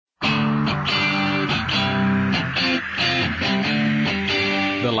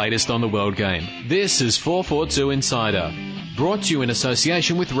the latest on the World Game. This is 442 Insider, brought to you in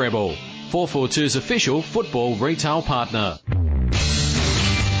association with Rebel, 442's official football retail partner.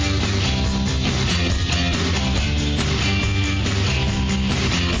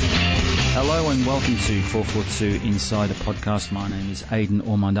 Hello and welcome to 442 Insider Podcast. My name is Aidan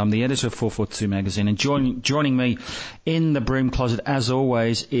Ormond. I'm the editor of 442 Magazine, and joining me in the broom closet, as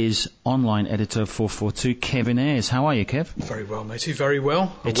always, is online editor of 442, Kevin Ayres. How are you, Kev? Very well, matey, very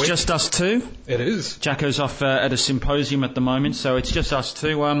well. It's just us two. It is. Jacko's off at a symposium at the moment, so it's just us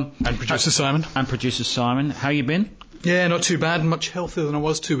two. And producer Simon. And producer Simon. How you been? Yeah, not too bad. Much healthier than I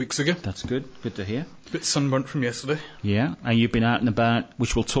was 2 weeks ago. That's good. Good to hear. Bit sunburnt from yesterday. Yeah, and you've been out and about,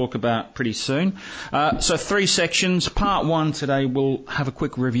 which we'll talk about pretty soon. So 3 sections. Part 1 today, we'll have a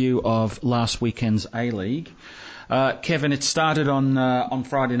quick review of last weekend's A-League. Kevin, it started on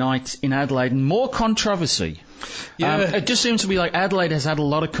Friday night in Adelaide, and more controversy. Yeah. It just seems to be like Adelaide has had a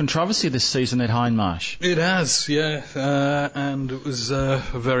lot of controversy this season at Hindmarsh. It has, yeah. And it was a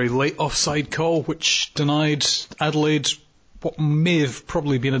very late offside call, which denied Adelaide what may have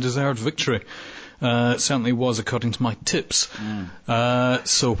probably been a deserved victory. It certainly was, according to my tips.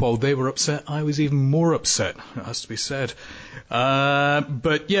 So while they were upset, I was even more upset, it has to be said.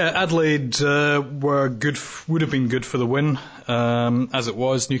 But yeah, Adelaide would have been good for the win. As it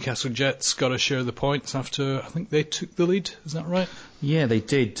was, Newcastle Jets got to share the points after, I think they took the lead. Is that right? Yeah, they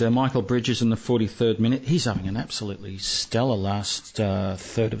did. Michael Bridges in the 43rd minute. He's having an absolutely stellar last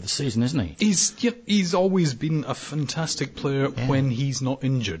third of the season, isn't he? He's always been a fantastic player when he's not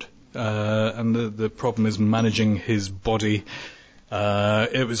injured. And the problem is managing his body.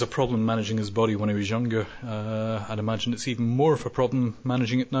 It was a problem managing his body when he was younger. I'd imagine it's even more of a problem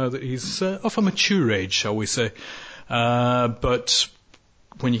managing it now that he's of a mature age, shall we say. But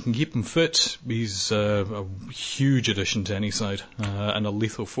when you can keep him fit, he's a huge addition to any side, and a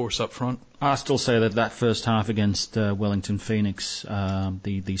lethal force up front. I still say that first half against Wellington Phoenix,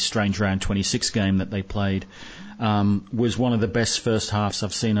 the strange round 26 game that they played, was one of the best first halves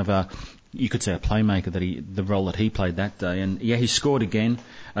I've seen of you could say a playmaker, the role that he played that day. And yeah, he scored again.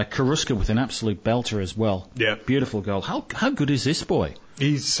 Karuska with an absolute belter as well. Yeah. Beautiful goal. How good is this boy?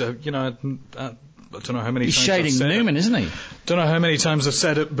 He's, I don't know how many He's times shading I've said Newman, isn't he? Don't know how many times I've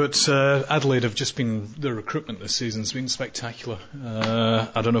said it, but Adelaide have just been, the recruitment this season's been spectacular.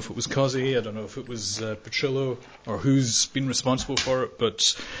 I don't know if it was Cozzy, I don't know if it was Petrillo, or who's been responsible for it, but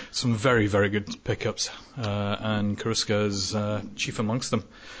some very, very good pickups, and Karuska is chief amongst them.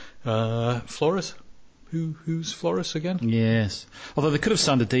 Flores? Who's Flores again? Yes. Although they could have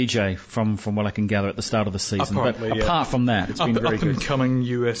signed a DJ from what I can gather at the start of the season. Apparently, but apart from that, it's been very good. Up and coming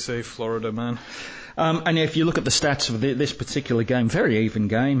USA Florida man. And if you look at the stats of this particular game, very even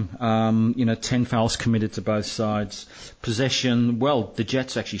game. 10 fouls committed to both sides. Possession, well, the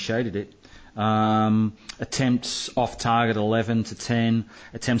Jets actually shaded it. Attempts off target 11 to 10,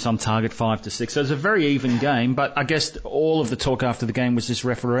 attempts on target 5 to 6. So it's a very even game, but I guess all of the talk after the game was this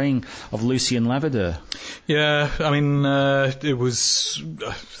refereeing of Lucien Laverdure. Yeah, I mean, it was,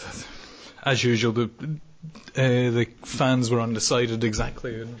 as usual, the fans were undecided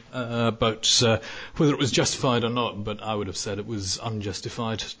exactly about whether it was justified or not, but I would have said it was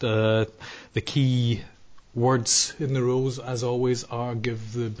unjustified. The key words in the rules, as always, are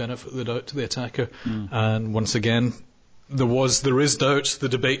give the benefit of the doubt to the attacker. And once again, there is doubt. The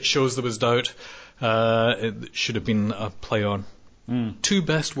debate shows there was doubt. It should have been a play on. 2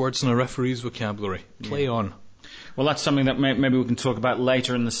 best words in a referee's vocabulary. Play on. Well, that's something that maybe we can talk about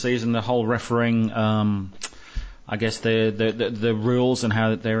later in the season, the whole refereeing, I guess the rules and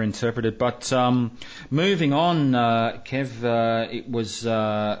how they're interpreted. But moving on, Kev, it was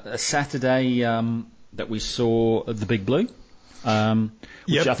a Saturday that we saw the Big Blue,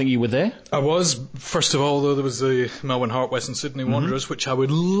 which I think you were there. I was. First of all, though, there was the Melbourne Heart Western Sydney Wanderers, which I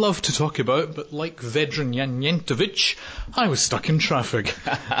would love to talk about, but like Vedran Janjetovic, I was stuck in traffic.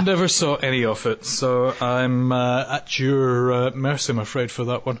 Never saw any of it, so I'm at your mercy, I'm afraid, for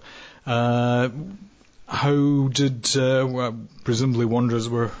that one. How did, presumably Wanderers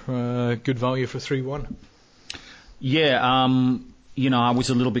were good value for 3-1? Yeah, I was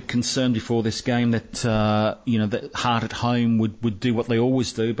a little bit concerned before this game that, that Heart at home would do what they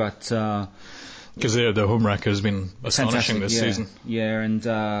always do, but because the home record has been astonishing this season. Yeah, and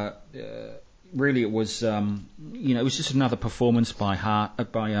really it was, it was just another performance by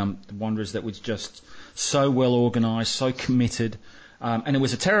the Wanderers that was just so well organised, so committed, and it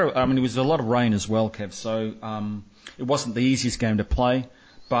was it was a lot of rain as well, Kev. So it wasn't the easiest game to play,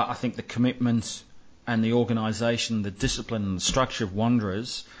 but I think the commitment and the organisation, the discipline and the structure of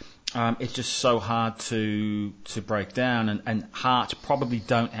Wanderers It's just so hard to break down, and Heart probably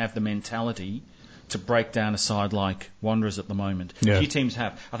don't have the mentality to break down a side like Wanderers at the moment. Yeah. A few teams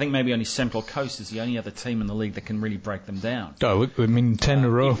have. I think maybe only Central Coast is the only other team in the league that can really break them down. Oh, look, 10 in a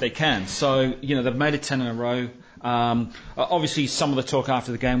row. If they can. So, they've made it 10 in a row. Obviously, some of the talk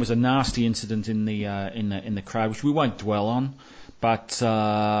after the game was a nasty incident in the crowd, which we won't dwell on. But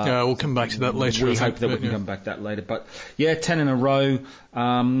we'll come back to that later. We hope that we can come back to that later. But 10 in a row.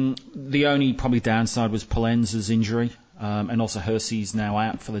 The only probably downside was Polenz's injury, and also Hersey's now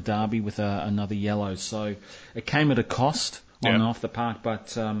out for the derby with another yellow. So it came at a cost on and off the park,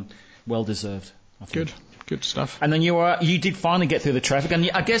 but well deserved, I think. Good stuff. And then you did finally get through the traffic, and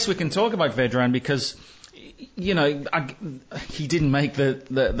I guess we can talk about Vedran because he didn't make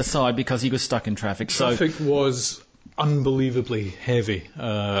the side because he was stuck in traffic. Traffic was unbelievably heavy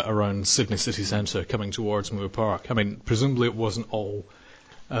around Sydney city centre coming towards Moore Park. I mean, presumably it wasn't all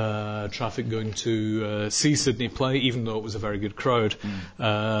traffic going to see Sydney play, even though it was a very good crowd.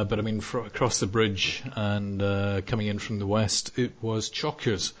 But I mean, across the bridge and coming in from the west, it was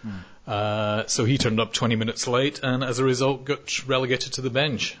chockers. So he turned up 20 minutes late and as a result got relegated to the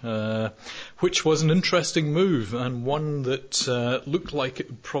bench, which was an interesting move and one that looked like it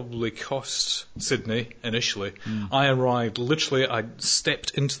would probably cost Sydney initially. I arrived, literally I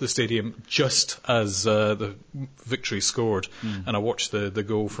stepped into the stadium just as the victory scored, and I watched the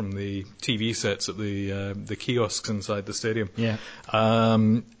goal from the TV sets at the kiosks inside the stadium.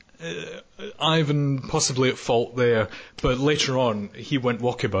 Ivan possibly at fault there, but later on he went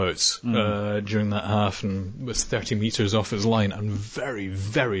walkabouts during that half and was 30 metres off his line, and very,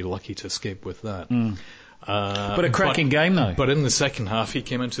 very lucky to escape with that. But a cracking game though. But in the second half he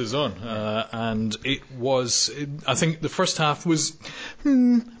came into his own, and I think the first half was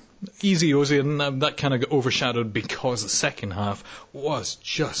easy-ozy, and that kind of got overshadowed because the second half was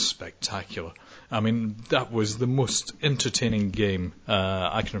just spectacular. I mean, that was the most entertaining game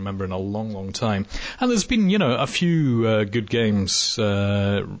I can remember in a long, long time. And there's been, a few good games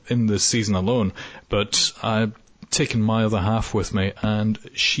in this season alone, but I've taken my other half with me, and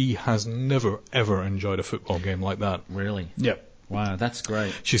she has never, ever enjoyed a football game like that. Really? Yep. Wow, that's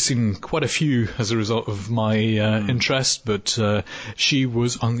great. She's seen quite a few as a result of my interest, but she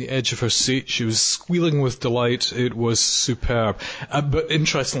was on the edge of her seat. She was squealing with delight. It was superb. But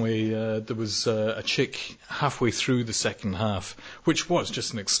interestingly, there was a chick halfway through the second half, which was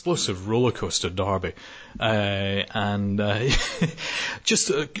just an explosive roller coaster derby. And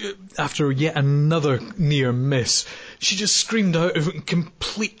just after yet another near miss, she just screamed out in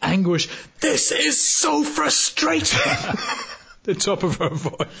complete anguish, "This is so frustrating!" The top of her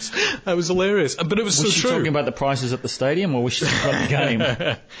voice. That was hilarious. But it was so true. Was she talking about the prices at the stadium, or was she talking about the game?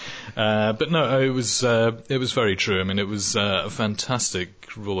 But no, it was very true. I mean, it was a fantastic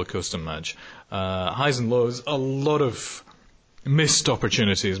roller coaster match. Highs and lows, a lot of missed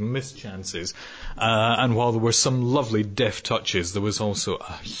opportunities, missed chances. And while there were some lovely deft touches, there was also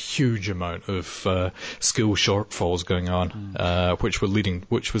a huge amount of skill shortfalls going on, which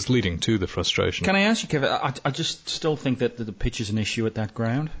was leading to the frustration. Can I ask you, Kevin? I just still think that the pitch is an issue at that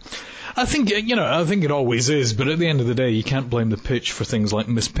ground. I think it always is, but at the end of the day, you can't blame the pitch for things like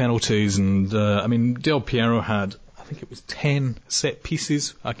missed penalties. And I mean, Del Piero had, I think it was 10 set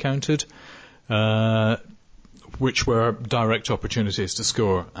pieces I counted, which were direct opportunities to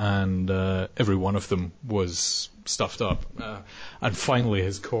score, and every one of them was stuffed up. And finally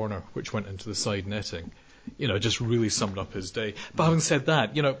his corner, which went into the side netting, just really summed up his day. But having said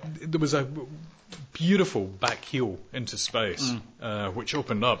that, there was a beautiful back heel into space, which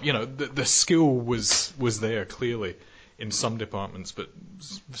opened up. The skill was there clearly in some departments, but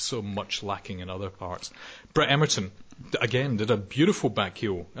so much lacking in other parts. Brett Emerton, again, did a beautiful back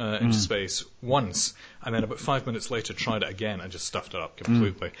heel into space once, and then about 5 minutes later tried it again and just stuffed it up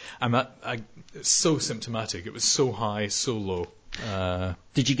completely. And it's so symptomatic. It was so high, so low.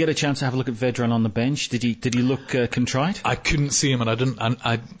 Did you get a chance to have a look at Vedran on the bench? Did he look contrite? I couldn't see him, and I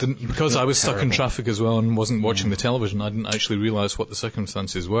didn't because I was stuck in traffic as well and wasn't watching the television. I didn't actually realise what the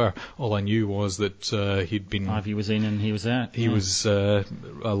circumstances were. All I knew was that he'd been. Ivy was in and he was out. He was a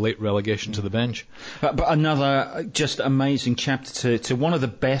late relegation to the bench. But another just amazing chapter to one of the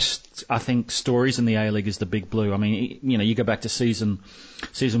best, I think, stories in the A-League is the Big Blue. I mean, you go back to season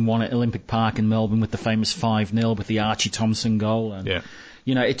 1 at Olympic Park in Melbourne with the famous 5-0 with the Archie Thompson goal. And,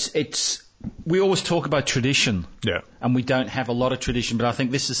 it's we always talk about tradition. Yeah. And we don't have a lot of tradition, but I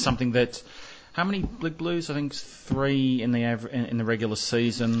think this is something that How many Big Blues? I think 3 in the regular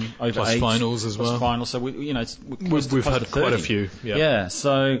season, over plus 8. Finals as well. Finals, so we've had quite a few. Yeah.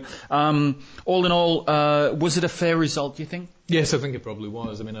 So all in all, was it a fair result? Do you think? Yes, I think it probably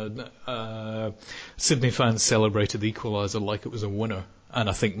was. I mean, Sydney fans celebrated the equaliser like it was a winner. And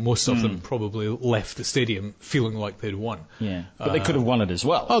I think most of them probably left the stadium feeling like they'd won. Yeah, but they could have won it as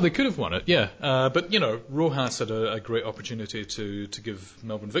well. Oh, they could have won it, yeah. But, Rojas had a great opportunity to give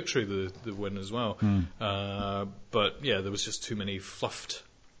Melbourne Victory the win as well. But, yeah, there was just too many fluffed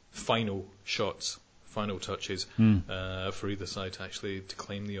final shots, final touches for either side to actually to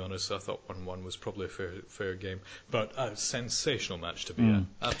claim the honours. So I thought 1-1 was probably a fair game. But a sensational match to be in.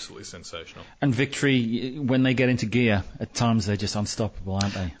 Absolutely sensational. And Victory, when they get into gear, at times they're just unstoppable,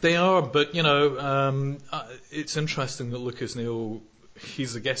 aren't they? They are, but, it's interesting that Lucas Neal,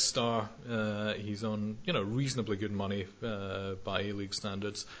 he's a guest star. He's on, reasonably good money by A-League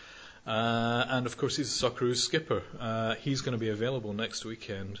standards. And, of course, he's a Socceroo skipper. He's going to be available next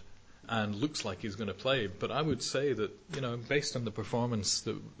weekend. And looks like he's going to play, but I would say that based on the performance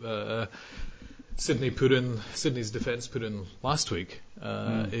that Sydney's defence put in last week,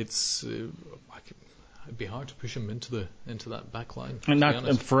 it'd be hard to push him into that back line.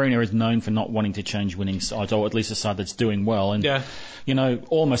 And Farina is known for not wanting to change winning sides, or at least a side that's doing well. And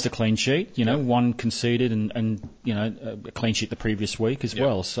almost a clean sheet. One conceded, and a clean sheet the previous week as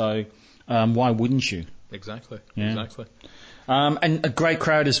well. So why wouldn't you? Exactly. And a great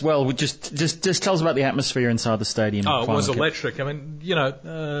crowd as well. Just tell us about the atmosphere inside the stadium. Oh, it was electric. I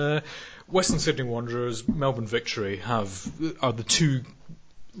mean, Western Sydney Wanderers, Melbourne Victory are the two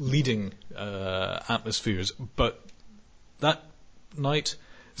leading atmospheres. But that night,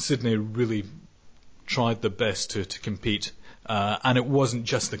 Sydney really tried their best to compete. And it wasn't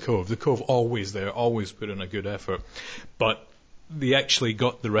just the Cove. The Cove always put in a good effort. But they actually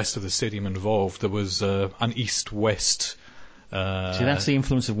got the rest of the stadium involved. There was an east-west... See, that's the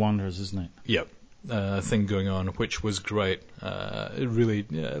influence of Wanderers, isn't it? Yep. Thing going on, which was great. It really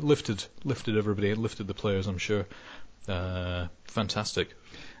lifted everybody. It lifted the players, I'm sure. Fantastic.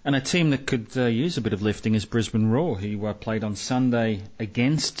 And a team that could use a bit of lifting is Brisbane Roar, who played on Sunday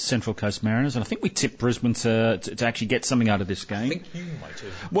against Central Coast Mariners, and I think we tipped Brisbane to actually get something out of this game. I think you might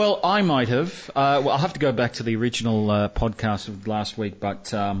have. Well, I might have. I'll have to go back to the original podcast of last week,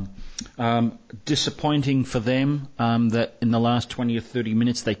 but disappointing for them that in the last 20 or 30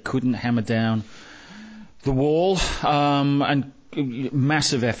 minutes they couldn't hammer down the wall, and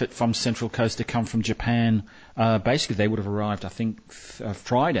massive effort from Central Coast to come from Japan. Basically, they would have arrived, I think,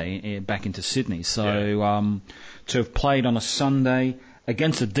 Friday back into Sydney. So to have played on a Sunday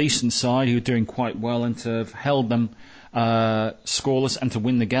against a decent side who were doing quite well, and to have held them scoreless and to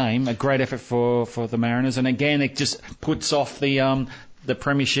win the game, a great effort for the Mariners. And again, it just puts off the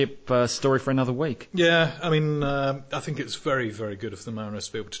Premiership story for another week. Yeah, I mean, I think it's very, very good of the Mariners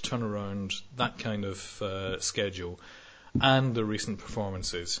to be able to turn around that kind of schedule and the recent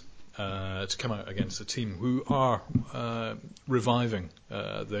performances to come out against a team who are reviving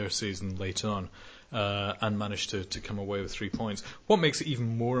their season late on and managed to come away with 3 points. What makes it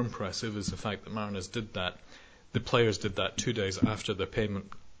even more impressive is the fact that Mariners did that. The players did that 2 days after their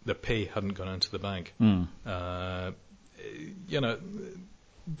pay hadn't gone into the bank.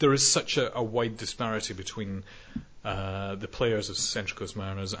 There is such a wide disparity between the players of Central Coast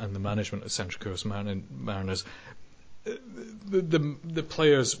Mariners and the management of Central Coast Mariners. The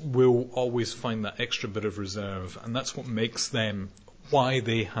players will always find that extra bit of reserve, and that's what makes them why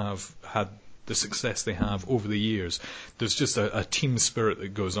they have had the success they have over the years. There's just a team spirit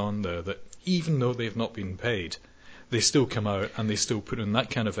that goes on there, that even though they've not been paid, they still come out and they still put in that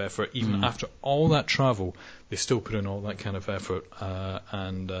kind of effort. Even after all that travel, they still put in all that kind of effort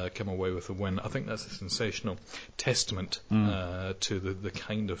and come away with a win. I think that's a sensational testament to the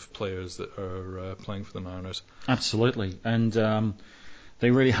kind of players that are playing for the Mariners. Absolutely. And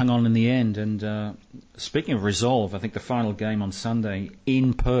they really hung on in the end. And speaking of resolve, I think the final game on Sunday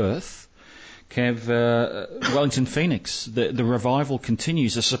in Perth, Kev, Wellington Phoenix, the revival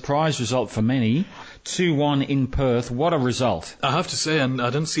continues. A surprise result for many. 2-1 in Perth. What a result. I have to say, and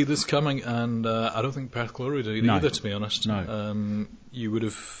I didn't see this coming, and I don't think Perth Glory did either, to be honest. No. You would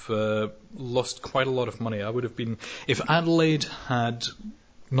have lost quite a lot of money. I would have been... If Adelaide had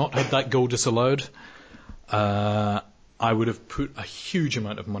not had that goal disallowed, I would have put a huge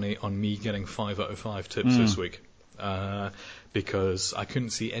amount of money on me getting 5 out of 5 tips this week. Because I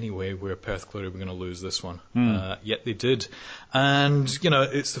couldn't see any way where Perth Glory were going to lose this one. Yet they did. And,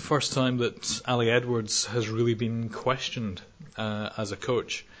 it's the first time that Ali Edwards has really been questioned as a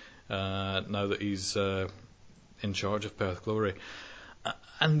coach now that he's in charge of Perth Glory.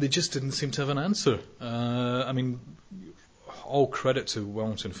 and they just didn't seem to have an answer. I mean, all credit to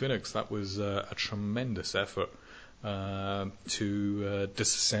Wellington Phoenix. That was a tremendous effort to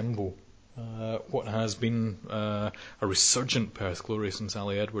disassemble what has been a resurgent Perth glory since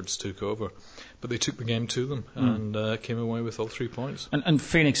Ali Edwards took over. But they took the game to them and came away with all 3 points. And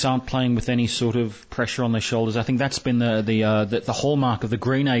Phoenix aren't playing with any sort of pressure on their shoulders. I think that's been the hallmark of the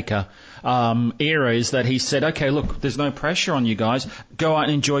Greenacre era, is that he said, okay, look, there's no pressure on you guys. Go out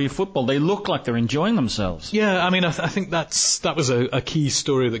and enjoy your football. They look like they're enjoying themselves. Yeah, I mean, I think that was a key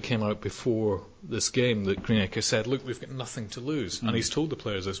story that came out before this game, that Greenacre said, look, we've got nothing to lose. And he's told the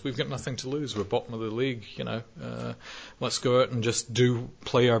players this, we've got nothing to lose. We're bottom of the league, let's go out and just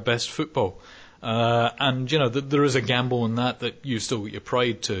play our best football. And there is a gamble in that you still get your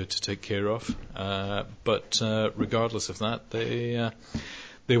pride to take care of. But regardless of that,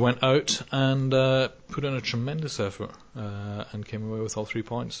 they went out and put in a tremendous effort and came away with all 3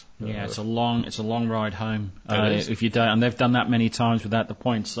 points. Yeah, it's a long ride home if you don't, and they've done that many times without the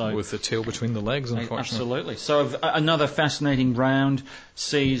points. So with the tail between the legs, unfortunately. Absolutely. So another fascinating round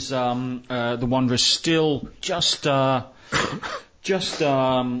sees the Wanderers still just on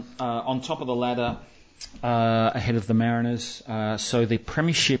top of the ladder, ahead of the Mariners. So the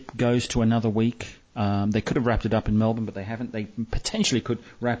premiership goes to another week. They could have wrapped it up in Melbourne, but they haven't. They potentially could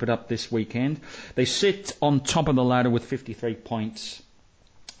wrap it up this weekend. They sit on top of the ladder with 53 points.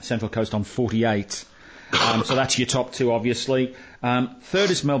 Central Coast on 48. So that's your top two, obviously.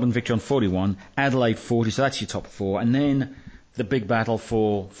 Third is Melbourne Victory on 41. Adelaide 40. So that's your top four. And then the big battle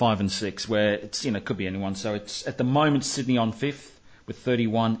for 5 and 6, where it's could be anyone. So it's at the moment Sydney on 5th with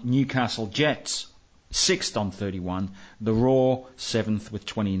 31. Newcastle Jets 6th on 31. The Roar 7th with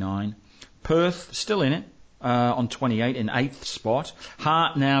 29. Perth still in it on 28 in 8th spot.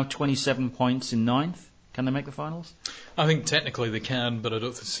 Heart now 27 points in 9th. Can they make the finals? I think technically they can, but I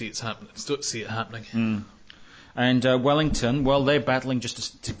don't see it happening. And Wellington, well, they're battling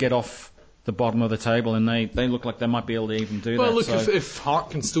just to get off the bottom of the table, and they look like they might be able to even do that. Well, look, if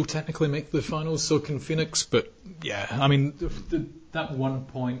Heart can still technically make the finals, so can Phoenix. But yeah, I mean, that 1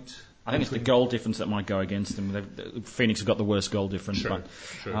 point. I think it's the goal difference that might go against them. Phoenix have got the worst goal difference. Sure.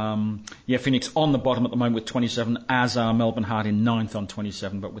 Phoenix on the bottom at the moment with 27, as are Melbourne Heart in 9th on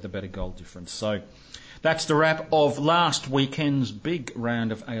 27, but with a better goal difference. So that's the wrap of last weekend's big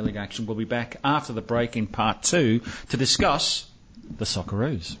round of A-League action. We'll be back after the break in part 2 to discuss the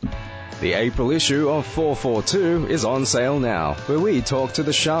Socceroos. The April issue of 442 is on sale now, where we talk to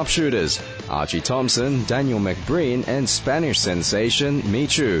the sharpshooters, Archie Thompson, Daniel McBreen and Spanish sensation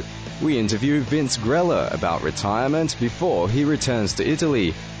Michu. We interview Vince Grella about retirement before he returns to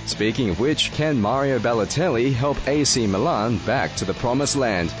Italy. Speaking of which, can Mario Balotelli help AC Milan back to the promised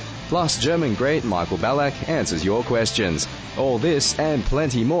land? Plus, German great Michael Ballack answers your questions. All this and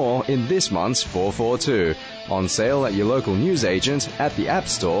plenty more in this month's 442. On sale at your local newsagent, at the App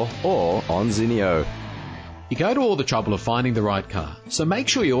Store, or on Zinio. You go to all the trouble of finding the right car, so make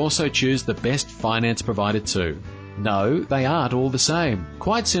sure you also choose the best finance provider too. No, they aren't all the same.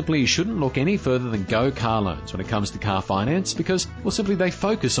 Quite simply, you shouldn't look any further than Go Car Loans when it comes to car finance because, well, simply they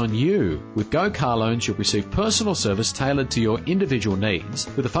focus on you. With Go Car Loans, you'll receive personal service tailored to your individual needs,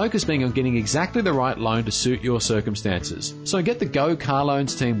 with the focus being on getting exactly the right loan to suit your circumstances. So get the Go Car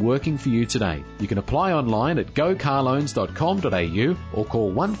Loans team working for you today. You can apply online at gocarloans.com.au or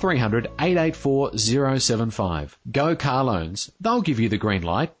call 1300 884 075. Go Car Loans. They'll give you the green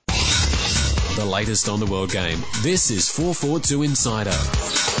light. The latest on the world game. This is 442 Insider.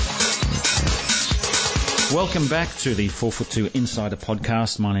 Welcome back to the 442 Insider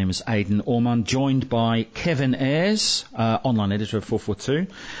podcast. My name is Aidan Ormond, joined by Kevin Ayres, online editor of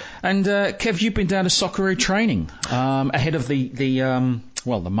 442. And Kev, you've been down to Socceroo training ahead of the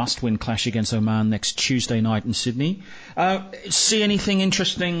must-win clash against Oman next Tuesday night in Sydney. See anything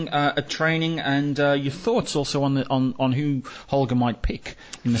interesting at training, and your thoughts also on who Holger might pick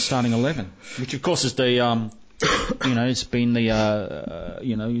in the starting 11, which of course is the it's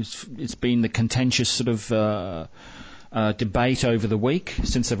been the contentious sort of debate over the week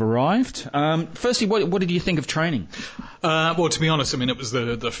since they've arrived. Firstly, what did you think of training? Well, to be honest, I mean, it was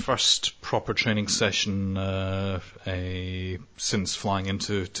the first proper training session since flying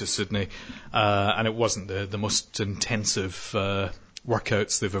into Sydney, and it wasn't the most intensive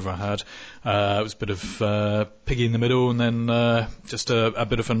workouts they've ever had. It was a bit of piggy in the middle, and then just a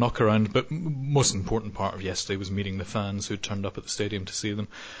bit of a knock around. But most important part of yesterday was meeting the fans who turned up at the stadium to see them,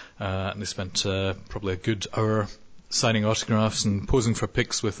 and they spent probably a good hour signing autographs and posing for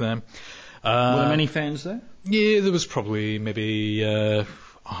pics with them. Were there many fans there? Yeah, there was probably maybe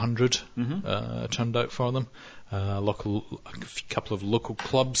 100 turned out for them. A couple of local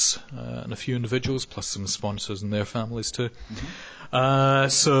clubs and a few individuals, plus some sponsors and their families too. The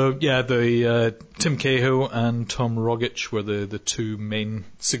Tim Cahill and Tom Rogic were the two main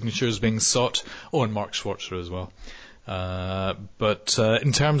signatures being sought. Oh, and Mark Schwarzer as well. But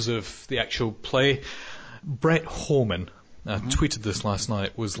in terms of the actual play, Brett Holman tweeted this last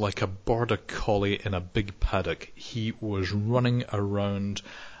night, was like a border collie in a big paddock. He was running around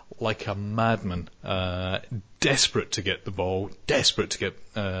like a madman, desperate to get the ball, desperate to get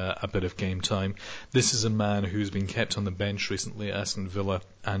a bit of game time. This is a man who's been kept on the bench recently at Aston Villa,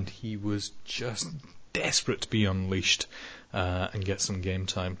 and he was just desperate to be unleashed and get some game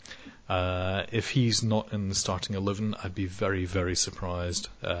time. If he's not in the starting 11, I'd be very, very surprised.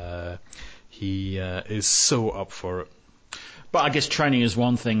 He is so up for it. But I guess training is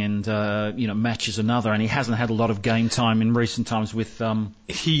one thing and, match is another, and he hasn't had a lot of game time in recent times with...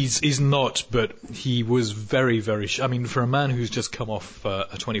 He's not, but he was very, very... for a man who's just come off a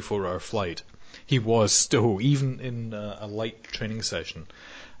 24-hour flight, he was still, even in a light training session,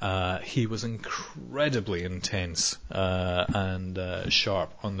 he was incredibly intense and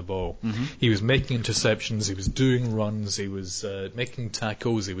sharp on the ball. He was making interceptions, he was doing runs, he was making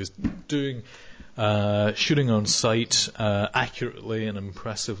tackles, he was doing... shooting on sight accurately and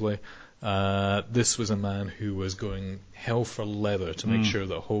impressively. This was a man who was going hell for leather to make sure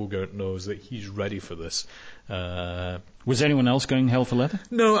that Holger knows that he's ready for this. Was anyone else going hell for leather?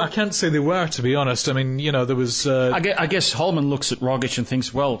 No, I can't say they were, to be honest. There was... I guess Holman looks at Rogic and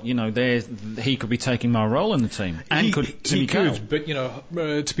thinks, well, he could be taking my role in the team. And he could, but,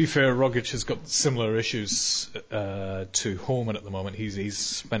 to be fair, Rogic has got similar issues to Holman at the moment. He's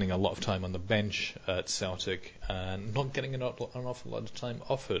spending a lot of time on the bench at Celtic and not getting an awful lot of time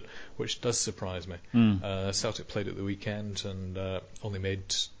off it, which does surprise me. Celtic played at the weekend and only made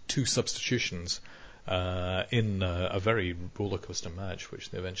 2 substitutions in a very rollercoaster match, which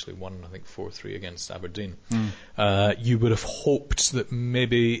they eventually won, I think 4-3 against Aberdeen. You would have hoped that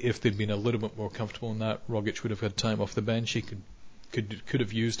maybe if they'd been a little bit more comfortable in that, Rogic would have had time off the bench. He could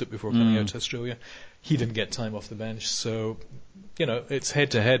have used it before coming out to Australia. He didn't get time off the bench, so it's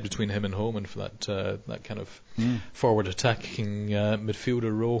head to head between him and Holman for that kind of forward attacking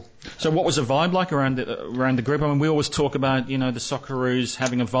midfielder role. So what was the vibe like around the group? We always talk about the Socceroos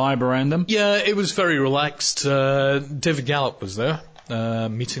having a vibe around them. Yeah, it was very relaxed. David Gallop was there,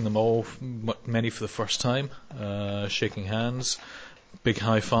 meeting them all, many for the first time, shaking hands. Big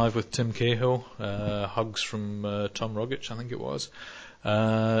high five with Tim Cahill, hugs from Tom Rogic, I think it was.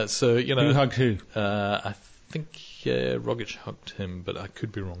 Who hugged who? I think Rogic hugged him, but I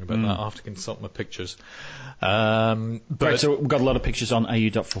could be wrong about that. I'll have to consult my pictures. Right, so we've got a lot of pictures on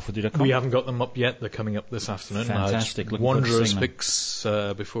au.442.com. We haven't got them up yet. They're coming up this afternoon. Fantastic. Wanderers pics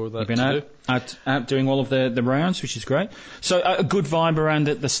before that. You've been out doing all of the rounds, which is great. So a good vibe around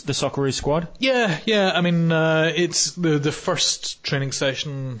the Socceroo squad? Yeah. It's the first training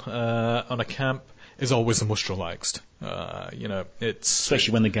session on a camp is always the most relaxed. It's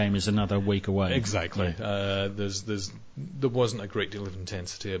especially when the game is another week away. Exactly. Yeah. There wasn't a great deal of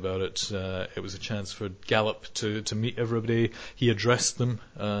intensity about it. It was a chance for Gallop to meet everybody. He addressed them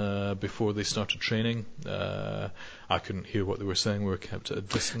before they started training. I couldn't hear what they were saying. We were kept at a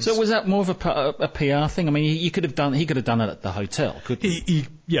distance. So was that more of a PR thing? He could have done it at the hotel, couldn't he?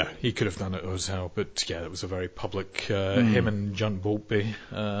 He could have done it at the hotel, but it was a very public. Him and John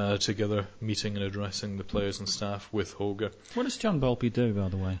Boltby together meeting and addressing the players and staff with Holger. What does John Boltby do, by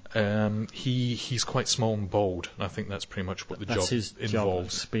the way? He's quite small and bald, and I think that's pretty much what the job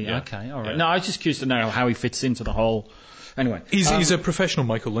involves. Okay, all right. Yeah. No, I was just curious to know how he fits into the whole. Anyway, he's a professional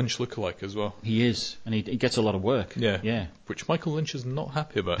Michael Lynch lookalike as well. He is, and he gets a lot of work. Yeah. Which Michael Lynch is not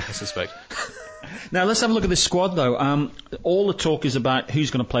happy about, I suspect. Now let's have a look at this squad, though. All the talk is about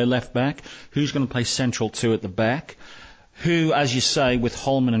who's going to play left back, who's going to play central 2 at the back. Who, as you say, with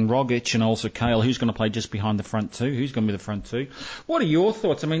Holman and Rogic and also Cahill, who's going to play just behind the front 2? Who's going to be the front 2? What are your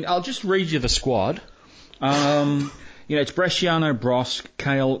thoughts? I'll just read you the squad. It's Bresciano, Brosk,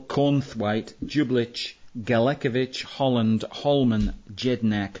 Cahill, Cornthwaite, Jublic, Galekovic, Holland, Holman,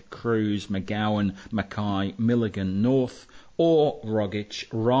 Jednak, Cruz, McGowan, Mackay, Milligan, North, or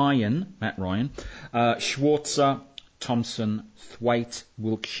Rogic, Matt Ryan, Schwarzer, Thompson, Thwaite,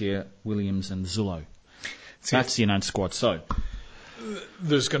 Wilkshire, Williams and Zullo. That's the announced squad. So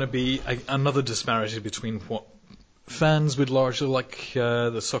there's going to be another disparity between what fans would largely like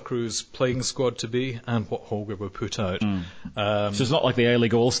the Socceroos playing squad to be and what Holger would put out. So it's not like the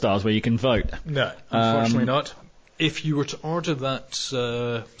A-League All-Stars where you can vote. No, unfortunately not. If you were to order that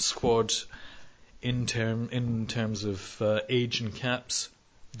squad in terms of age and caps,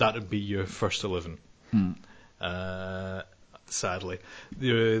 that would be your first 11. Sadly,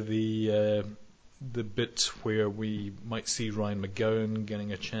 the bit where we might see Ryan McGowan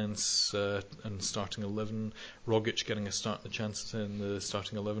getting a chance in starting 11, Rogic getting a chance in the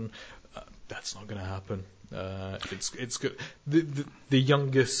starting 11, that's not going to happen. It's good. The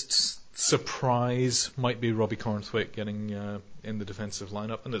youngest surprise might be Robbie Cornthwaite getting in the defensive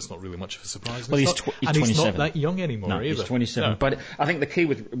lineup, and that's not really much of a surprise. Well, he's 27. He's not that young anymore no, either. He's 27. No. But I think the key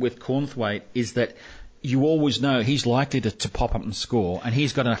with Cornthwaite is that you always know he's likely to pop up and score, and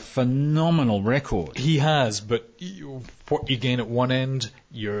he's got a phenomenal record. He has, but what you gain at one end,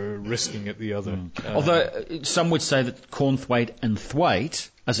 you're risking at the other. Although some would say that Cornthwaite and Thwaite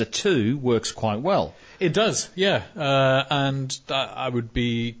as a two works quite well. It does, yeah. And I would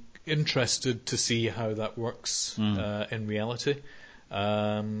be interested to see how that works in reality.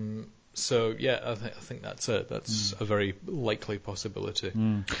 So yeah, I think that's a very likely possibility.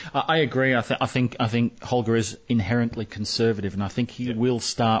 I agree. I think Holger is inherently conservative, and I think he will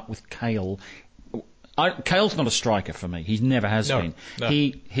start with Cale. Cale's not a striker for me. He never has been. No.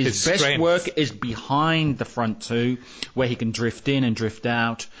 His best strength. work is behind the front two, where he can drift in and drift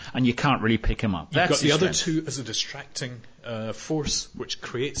out, and you can't really pick him up. You've That's got the other strength. two as a distracting force, which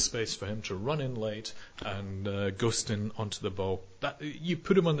creates space for him to run in late and ghost in onto the ball. You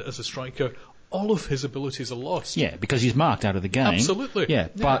put him on as a striker, all of his abilities are lost. Yeah, because he's marked out of the game. Absolutely. Yeah,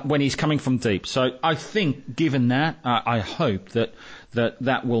 but when he's coming from deep. So I think, given that, I hope that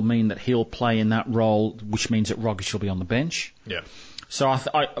will mean that he'll play in that role, which means that Rogic will be on the bench. Yeah. So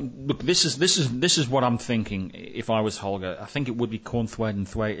look, this is what I'm thinking. If I was Holger, I think it would be Cornthwaite and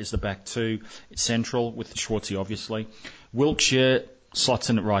Thwaite as the back two. It's central with Schwartzy, obviously. Wiltshire slots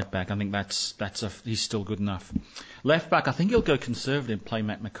in at right back. I think he's still good enough. Left back, I think he'll go conservative and play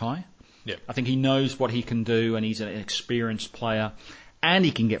Matt Mackay. Yeah. I think he knows what he can do, and he's an experienced player, and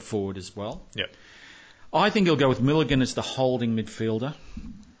he can get forward as well. Yeah. I think he'll go with Milligan as the holding midfielder,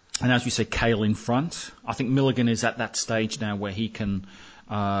 and as we say, Cale in front. I think Milligan is at that stage now where he can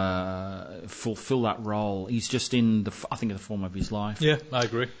fulfil that role. He's just in the form of his life. Yeah, I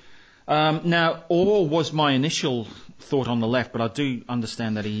agree. Now, Orr was my initial thought on the left, but I do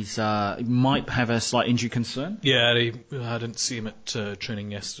understand that he might have a slight injury concern. Yeah, I didn't see him at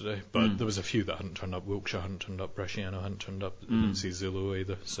training yesterday, but there was a few that hadn't turned up. Wiltshire hadn't turned up, Bresciano hadn't turned up. I didn't see Zulu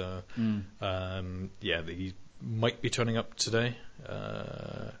either. So, he might be turning up today,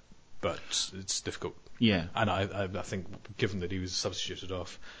 but it's difficult. Yeah. And I think, given that he was substituted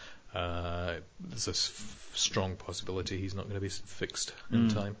off, there's a strong possibility he's not going to be fixed in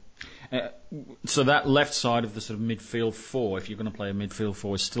time. So that left side of the sort of midfield four, if you're going to play a midfield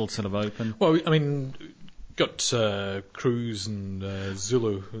four, is still sort of open? Well, I mean, got Cruz and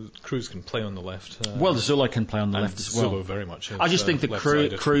Zulu. Cruz can play on the left. Zulu can play on the left as well. Zulu very much. I just think that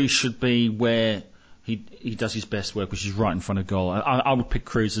Cruz should be where he does his best work, which is right in front of goal. I would pick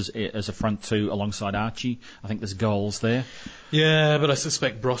Cruz as a front two alongside Archie. I think there's goals there. Yeah, but I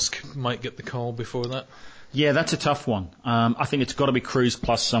suspect Brosk might get the call before that. Yeah, that's a tough one. I think it's got to be Cruz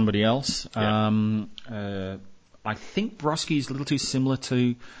plus somebody else. Yeah. I think Broski is a little too similar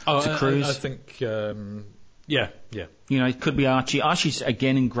to Cruz. I think, yeah. You know, it could be Archie. Archie's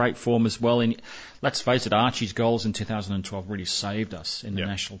again in great form as well. And let's face it, Archie's goals in 2012 really saved us in the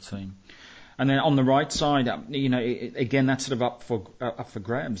national team. And then on the right side, again, that's sort of up for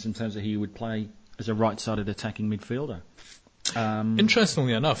grabs in terms of who you would play as a right-sided attacking midfielder.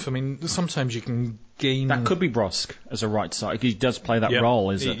 Interestingly enough, I mean, sometimes you can gain... That could be Brosk as a right side. He does play that role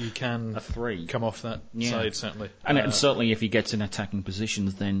as a three. Come off that side, certainly. And certainly if he gets in attacking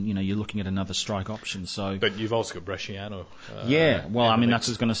positions, then, you're looking at another strike option. So. But you've also got Bresciano. That's what I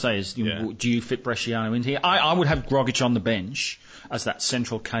was going to say. Is do you fit Bresciano in here? I would have Rogic on the bench as that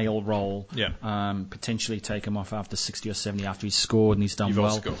central Cale role. Yeah. Potentially take him off after 60 or 70 after he's scored and he's done well.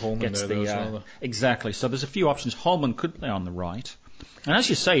 You've also got Holman there as well. Exactly. So there's a few options. Holman could play on the right. And as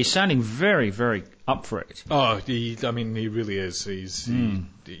you say, he's sounding very, very up for it. Oh, he really is.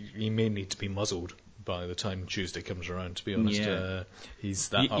 He may need to be muzzled by the time Tuesday comes around, to be honest. Yeah. He's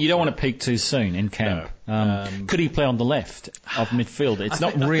that you don't want to peak too soon in camp. No. Could he play on the left of midfield? It's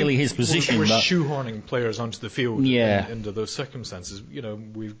not really his position. We're but shoehorning players onto the field into those circumstances.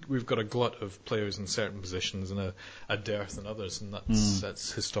 We've got a glut of players in certain positions and a dearth in others, and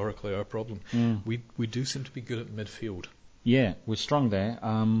that's historically our problem. We do seem to be good at midfield. Yeah, we're strong there.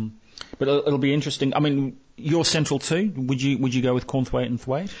 But it'll be interesting. I mean, you're central too. Would you go with Cornthwaite and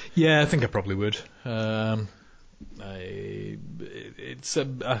Thwaite? Yeah, I think I probably would. I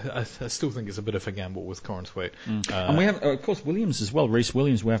still think it's a bit of a gamble with Cornthwaite. And we have, of course, Williams as well. Reece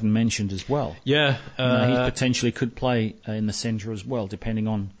Williams we haven't mentioned as well. Yeah. He potentially could play in the centre as well, depending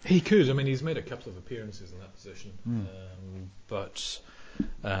on... He could. I mean, he's made a couple of appearances in that position. But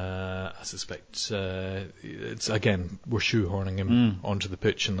I suspect it's, again, we're shoehorning him onto the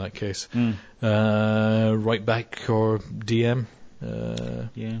pitch in that case. Right back or DM.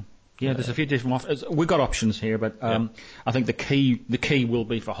 Yeah, there's a few different offers. We've got options here, but I think the key will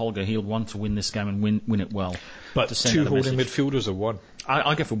be for Holger. He'll want to win this game and win it well. But two holding midfielders or one?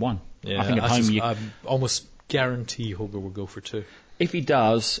 I go for one. Yeah, I think at home I almost guarantee Holger will go for two. If he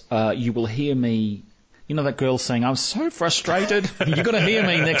does, you will hear me. You know that girl saying, "I'm so frustrated." You're going to hear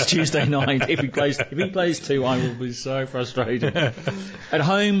me next Tuesday night. If he plays two, I will be so frustrated. At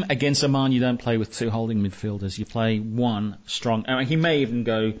home against Oman, you don't play with two holding midfielders. You play one strong. I mean, he may even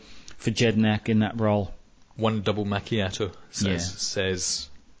go for Jednak in that role. One double macchiato says.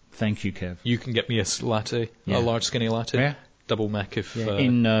 Thank you, Kev. You can get me a latte, a large skinny latte. Yeah. Double Mac if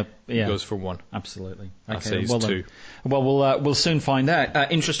goes for one. Absolutely. I say two. Well, we'll soon find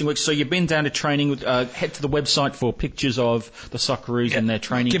out. Interesting week. So you've been down to training. Head to the website for pictures of the Socceroos and their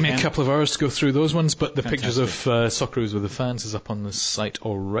training Give me camp. a couple of hours to go through those ones, but the pictures of Socceroos with the fans is up on the site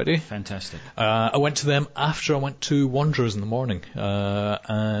already. Fantastic. I went to them after I went to Wanderers in the morning,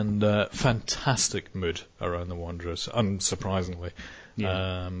 and fantastic mood around the Wanderers, unsurprisingly.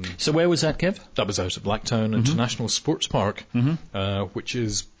 Yeah. So where was that, Kev? That was out at Blacktown International Sports Park, which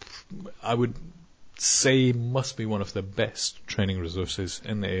is, I would say, must be one of the best training resources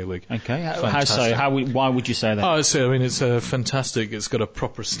in the A-League. Okay, how so? Why would you say that? I mean, it's fantastic. It's got a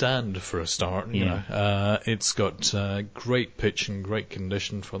proper stand for a start. You know, it's got great pitch and great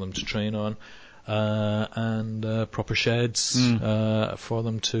condition for them to train on. And proper sheds for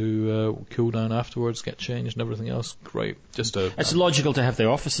them to cool down afterwards, get changed and everything else. Great. It's logical to have their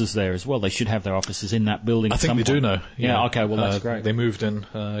offices there as well. They should have their offices in that building. I think they do now. Yeah, okay, well that's great. They moved in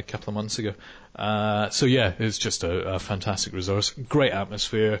a couple of months ago. So yeah, it's just a fantastic resource. Great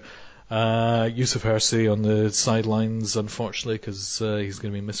atmosphere. Yusuf Hersey on the sidelines, unfortunately, because he's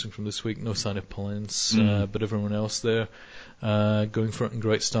going to be missing from this week. No sign of Polens, but everyone else there going for it in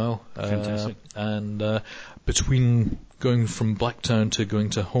great style. Fantastic. And between going from Blacktown to going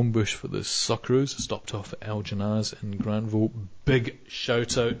to Homebush for the Socceroos, stopped off at El Janaz in Granville. Big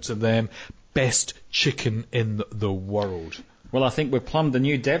shout out to them. Best chicken in the world. Well, I think we've plumbed the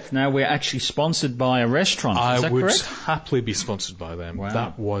new depth. Now we're actually sponsored by a restaurant. Is that correct? Happily be sponsored by them. Wow.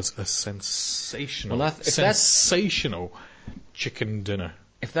 That was a sensational, chicken dinner.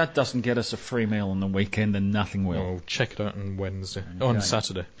 If that doesn't get us a free meal on the weekend, then nothing will. Oh, check it out on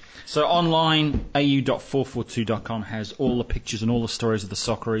Saturday. So online, au.442.com has all the pictures and all the stories of the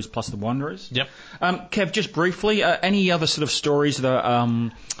Socceroos plus the Wanderers. Yep. Kev, just briefly, any other sort of stories that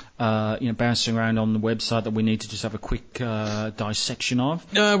are bouncing around on the website that we need to just have a quick dissection of?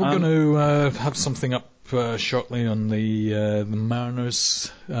 We're going to have something up shortly on the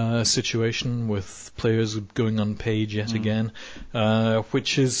Mariners situation with players going unpaid yet again,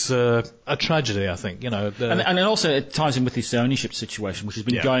 which is a tragedy, I think. And also it ties in with this ownership situation, which has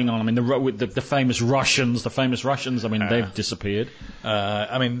been going on. I mean, the famous Russians. I mean, they've disappeared.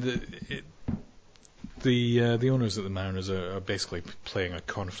 The owners of the Mariners are basically playing a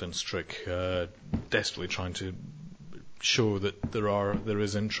confidence trick, desperately trying to show that there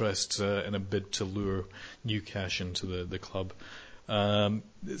is interest in a bid to lure new cash into the club.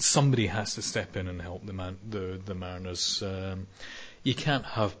 Somebody has to step in and help the Mariners. You can't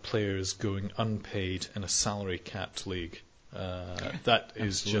have players going unpaid in a salary capped league. That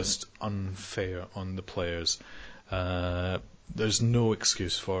is just unfair on the players. There's no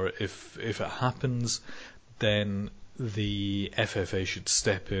excuse for it. If it happens, then the FFA should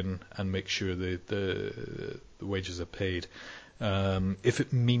step in and make sure the wages are paid. If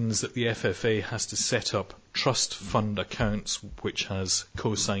it means that the FFA has to set up trust fund accounts which has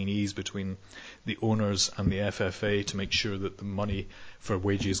co-signees between the owners and the FFA to make sure that the money for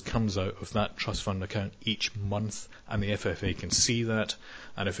wages comes out of that trust fund account each month and the FFA can see that,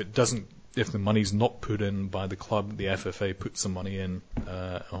 and if the money's not put in by the club, the FFA puts the money in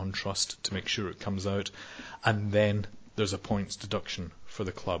on trust to make sure it comes out, and then there's a points deduction for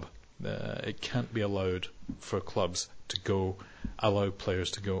the club. It can't be allowed for clubs to allow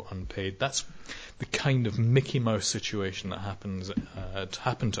players to go unpaid. That's the kind of Mickey Mouse situation that happened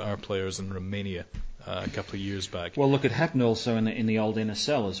to our players in Romania a couple of years back. Well, look, it happened also in the old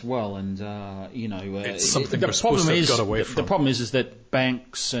NSL as well, and it's something we're supposed to have got away from. The problem is that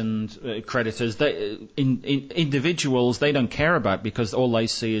banks and creditors, individuals, they don't care about, because all they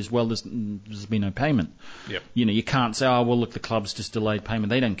see is, well, there's been no payment. Yep. You can't say, oh, well, look, the club's just delayed payment.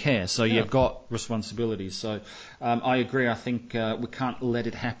 They don't care. So you've got responsibilities. So I agree. I think we can't let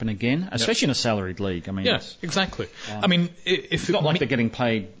it happen again, especially in a salaried league. I mean, yes, exactly. I mean, if it's not like they're getting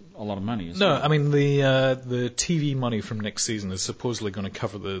paid a lot of money. Is no, it? I mean the TV money from next season is supposedly going to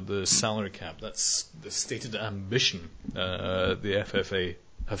cover the salary cap. That's the stated ambition. The FFA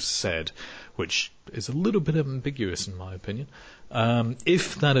have said, which is a little bit ambiguous in my opinion.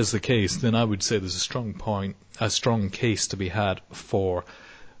 If that is the case, then I would say there's a strong case to be had for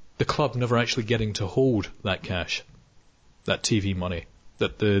the club never actually getting to hold that cash, that TV money.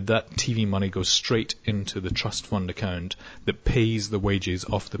 That TV money goes straight into the trust fund account that pays the wages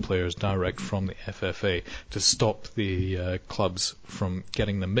of the players direct from the FFA, to stop the clubs from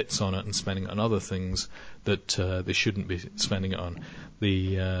getting the mitts on it and spending it on other things that they shouldn't be spending it on.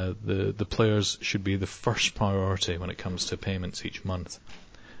 The players should be the first priority when it comes to payments each month.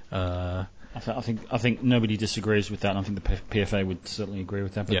 I think nobody disagrees with that, and I think the PFA would certainly agree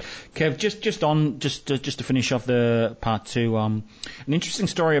with that. But yeah. Kev, just to finish off the part two, an interesting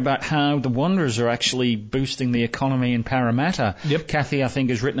story about how the Wanderers are actually boosting the economy in Parramatta. Yep. Kathy, I think,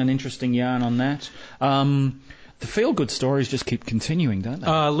 has written an interesting yarn on that. The feel-good stories just keep continuing, don't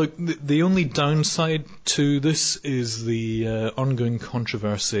they? Look, the only downside to this is the ongoing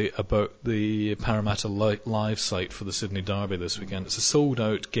controversy about the Parramatta live site for the Sydney Derby this weekend. It's a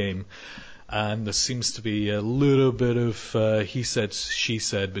sold-out game, and there seems to be a little bit of he said, she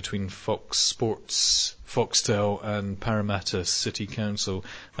said between Fox Sports, Foxtel and Parramatta City Council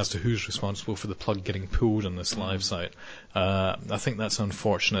as to who's responsible for the plug getting pulled on this live site. I think that's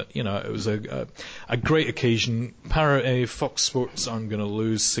unfortunate. It was a great occasion. Fox Sports aren't going to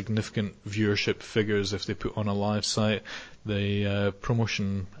lose significant viewership figures if they put on a live site. The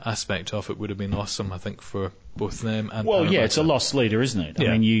promotion aspect of it would have been awesome, I think, for both them and Parramatta. It's a loss leader, isn't it? Yeah.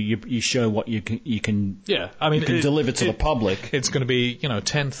 I mean, you show what you can deliver to the public. It's going to be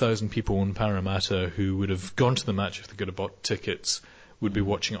 10,000 people in Parramatta who would have gone to the match if they could have bought tickets, would be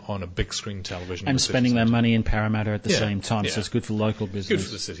watching it on a big screen television. And spending their money in Parramatta at the same time, so it's good for local business. Good for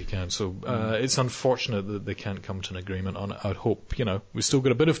the City Council. It's unfortunate that they can't come to an agreement on it. I'd hope, we've still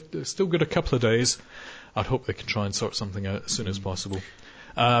got a couple of days. I'd hope they can try and sort something out as soon as possible.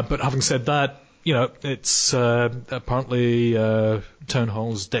 But having said that, it's apparently Town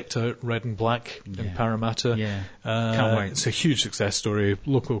Hall's decked out red and black in Parramatta. Yeah, can't wait. It's a huge success story.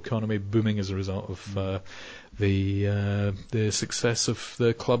 Local economy booming as a result of the success of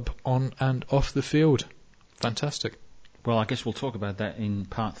the club on and off the field. Fantastic. Well, I guess we'll talk about that in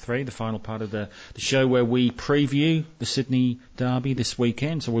part 3, the final part of the show, where we preview the Sydney Derby this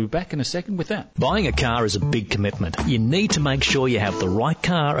weekend. So we'll be back in a second with that. Buying a car is a big commitment. You need to make sure you have the right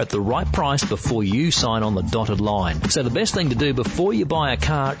car at the right price before you sign on the dotted line. So the best thing to do before you buy a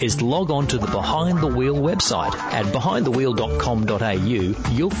car is log on to the Behind the Wheel website. At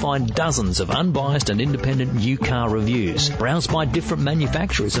behindthewheel.com.au, you'll find dozens of unbiased and independent new car reviews. Browse by different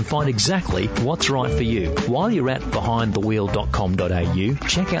manufacturers and find exactly what's right for you. While you're at behindthewheel.com.au,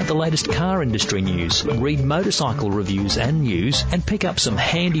 check out the latest car industry news, read motorcycle reviews and news, and pick up some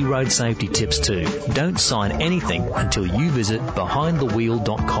handy road safety tips too. Don't sign anything until you visit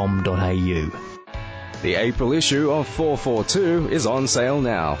behindthewheel.com.au. The April issue of 442 is on sale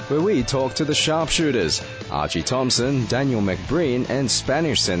now, where we talk to the sharpshooters, Archie Thompson, Daniel McBreen, and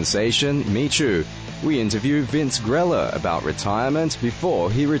Spanish sensation Michu. We interview Vince Grella about retirement before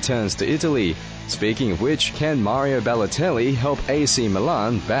he returns to Italy. Speaking of which, can Mario Balotelli help AC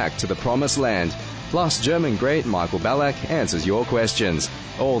Milan back to the promised land? Plus, German great Michael Ballack answers your questions.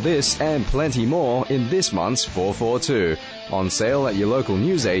 All this and plenty more in this month's 442. On sale at your local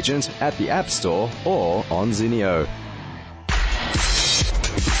newsagent, at the App Store, or on Zinio.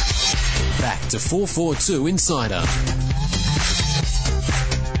 Back to 442 Insider.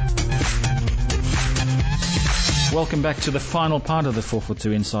 Welcome back to the final part of the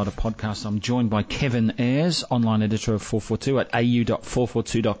 442 Insider podcast. I'm joined by Kevin Ayres, online editor of 442 at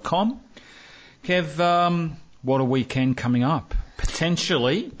au.442.com. Kev, what a weekend coming up.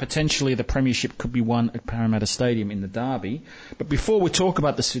 Potentially the premiership could be won at Parramatta Stadium in the Derby. But before we talk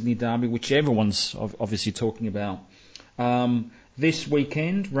about the Sydney Derby, which everyone's obviously talking about, this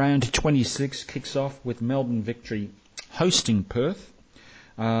weekend, round 26 kicks off with Melbourne Victory hosting Perth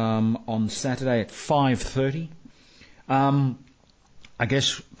on Saturday at 5:30. I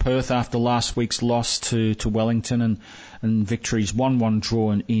guess Perth, after last week's loss to Wellington and Victory's 1-1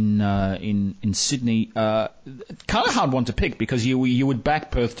 draw in Sydney, kind of hard one to pick because you would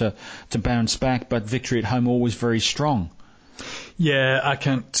back Perth to bounce back, but Victory at home always very strong. Yeah, I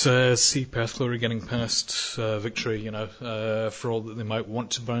can't see Perth Glory getting past Victory, for all that they might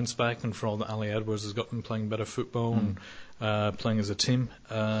want to bounce back and for all that Ali Edwards has got them playing better football and playing as a team.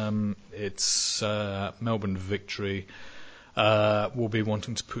 It's Melbourne Victory will be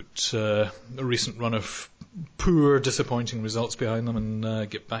wanting to put a recent run of poor, disappointing results behind them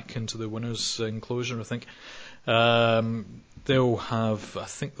and get back into the winners' enclosure, I think. They'll have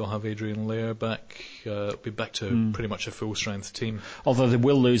Adrian Lair back. Be back to pretty much a full strength team. Although they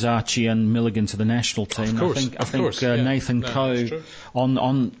will lose Archie and Milligan to the national team. Of course. Nathan Coe on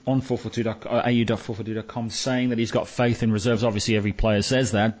au.442.com saying that he's got faith in reserves. Obviously, every player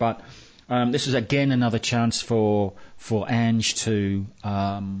says that, but this is again another chance for Ange to,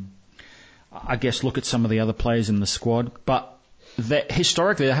 I guess, look at some of the other players in the squad, but.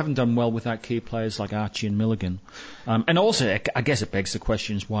 Historically, they haven't done well without key players like Archie and Milligan. And also, I guess it begs the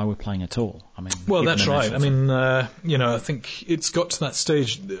question is why we're playing at all. Well, that's right. I think it's got to that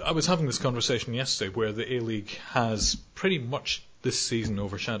stage. I was having this conversation yesterday where the A-League has pretty much this season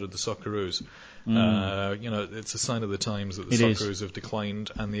overshadowed the Socceroos. It's a sign of the times that the Socceroos have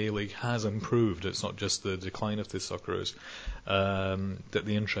declined and the A-League has improved. It's not just the decline of the Socceroos, that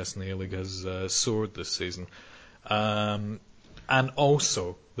the interest in the A-League has soared this season. And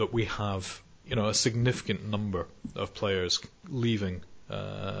also that we have, a significant number of players leaving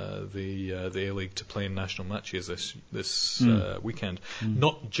the A-League to play in national matches this weekend.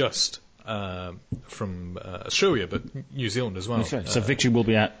 Not just from Australia, but New Zealand as well. Okay. So Victory will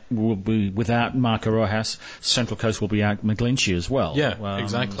be without Marco Rojas. Central Coast will be out McGlinchey as well. Yeah,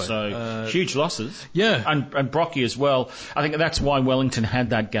 exactly. So huge losses. Yeah, and Brocky as well. I think that's why Wellington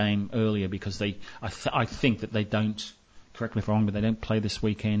had that game earlier because I think that they don't. Correct me if I'm wrong, but they don't play this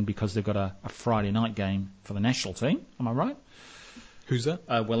weekend because they've got a Friday night game for the national team. Am I right? Who's that?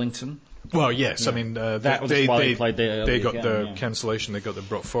 Wellington. Well, yes. Yeah. They played their they got game, their cancellation. They got them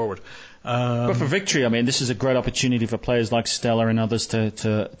brought forward. But for Victory, this is a great opportunity for players like Stella and others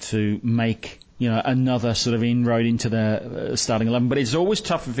to make another sort of inroad into the starting 11. But it's always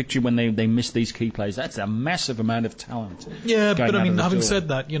tough for Victory when they miss these key players. That's a massive amount of talent. Yeah, but having said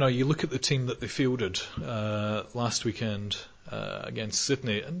that, you look at the team that they fielded last weekend against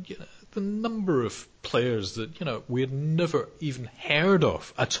Sydney, and the number of players that we had never even heard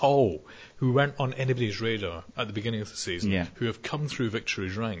of at all, who weren't on anybody's radar at the beginning of the season, who have come through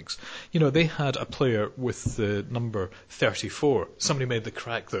Victory's ranks. They had a player with the number 34. Somebody made the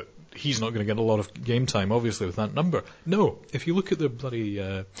crack that he's not going to get a lot of game time, obviously, with that number. No, if you look at the bloody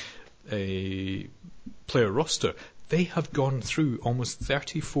a player roster, they have gone through almost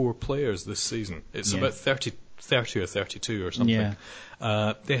 34 players this season. It's about 30 or 32 or something.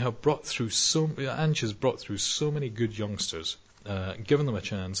 Yeah. They have brought through Ange has brought through so many good youngsters, given them a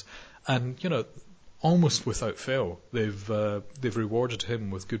chance, and almost without fail, they've rewarded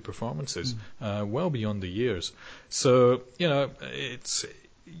him with good performances, well beyond the years. So it's.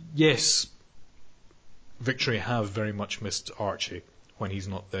 Yes, Victory have very much missed Archie when he's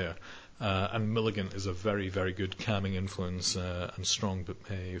not there. And Milligan is a very, very good calming influence and strong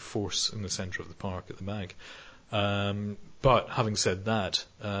force in the centre of the park at the back. But having said that,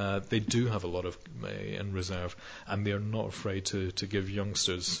 they do have a lot of in reserve, and they're not afraid to give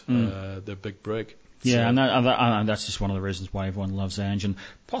youngsters their big break. Yeah, and that's just one of the reasons why everyone loves Ange, and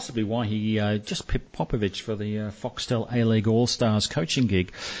possibly why he just picked Popovich for the Foxtel A-League All-Stars coaching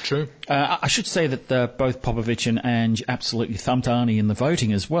gig. True. I should say that both Popovich and Ange absolutely thumped Arnie in the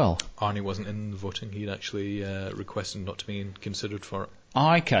voting as well. Arnie wasn't in the voting. He'd actually requested not to be considered for it.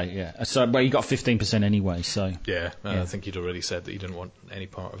 Okay, yeah. So, but he got 15% anyway, so... Yeah, I think he'd already said that he didn't want any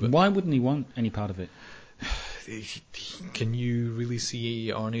part of it. Why wouldn't he want any part of it? Can you really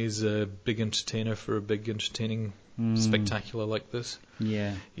see Arnie as a big entertainer for a big entertaining spectacular like this?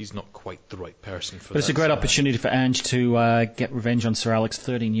 Yeah. He's not quite the right person for that. But it's a great opportunity for Ange to get revenge on Sir Alex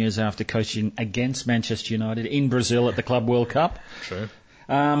 13 years after coaching against Manchester United in Brazil at the Club World Cup. True.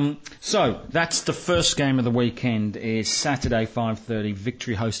 So that's the first game of the weekend is Saturday 5:30,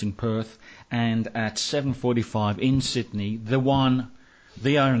 Victory hosting Perth, and at 7:45 in Sydney, the one,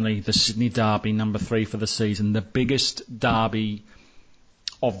 the only, the Sydney Derby, number 3 for the season, the biggest derby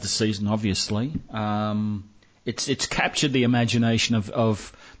of the season, obviously. It's captured the imagination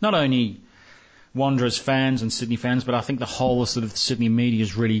of not only Wanderers fans and Sydney fans, but I think the whole sort of Sydney media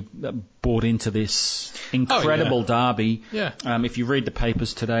has really bought into this incredible derby. Yeah. If you read the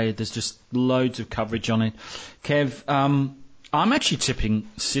papers today, there's just loads of coverage on it. Kev, I'm actually tipping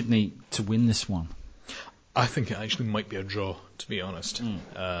Sydney to win this one. I think it actually might be a draw, to be honest.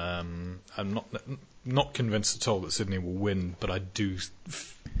 I'm not convinced at all that Sydney will win, but I do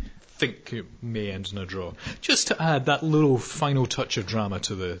think it may end in a draw. Just to add that little final touch of drama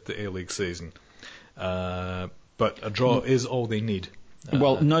to the A-League season. But a draw is all they need.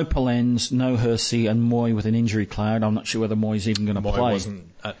 Well, no Polenz, no Hersey, and Moy with an injury cloud. I'm not sure whether Moy's even going to play. Moy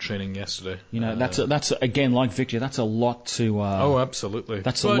wasn't at training yesterday. That's again, like Victory, that's a lot to... absolutely.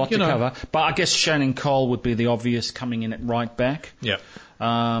 That's a lot to cover. But I guess Shannon Cole would be the obvious coming in at right back. Yeah.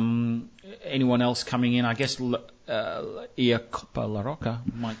 Anyone else coming in? I guess Iacopa La Rocca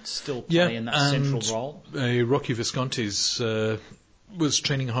might still play in that central role. Rocky Visconti's was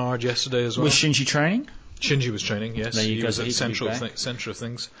training hard yesterday as well. Was Shinji training? Shinji was training, yes. He was at centre of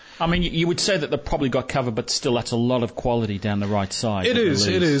things. I mean, you would say that they've probably got cover, but still, that's a lot of quality down the right side. It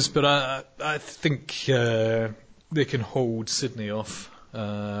is, but I think they can hold Sydney off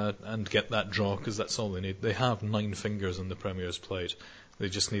and get that draw, because that's all they need. They have 9 fingers on the Premier's plate. They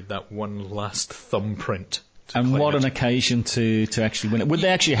just need that one last thumbprint. And what an occasion to actually win it. Would they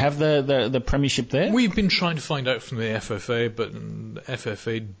actually have the Premiership there? We've been trying to find out from the FFA, but the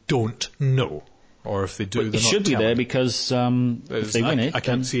FFA don't know. Or if they do, it should be there, because if they win it... I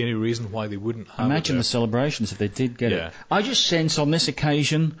can't see any reason why they wouldn't have imagine it the celebrations if they did get it. I just sense on this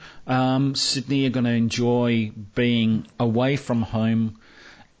occasion Sydney are going to enjoy being away from home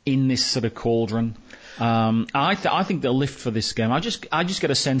in this sort of cauldron. I think they'll lift for this game. I just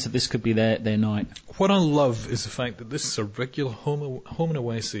get a sense that this could be their night. What I love is the fact that this is a regular home and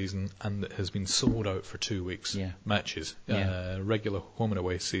away season, and it has been sold out for 2 weeks. Matches, regular home and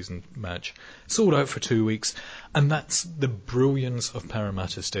away season match, sold out for 2 weeks, and that's the brilliance of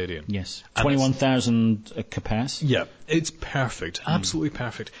Parramatta Stadium. Yes, 21,000 capacity. Yeah, it's perfect, absolutely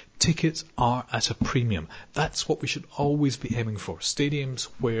perfect. Tickets are at a premium. That's what we should always be aiming for. Stadiums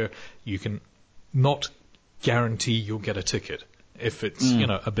where you can not guarantee you'll get a ticket if it's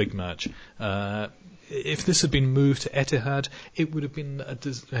a big match. If this had been moved to Etihad, it would have been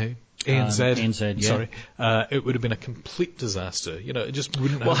ANZ, sorry. It would have been a complete disaster. It just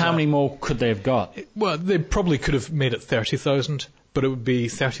wouldn't have. Well, how many more could they have got? Well, they probably could have made it 30,000. But it would be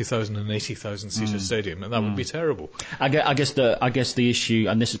 30,000 and 80,000 seater stadium, and that would be terrible. I guess the issue,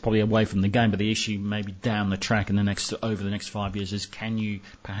 and this is probably away from the game, but the issue maybe down the track over the next 5 years is, can you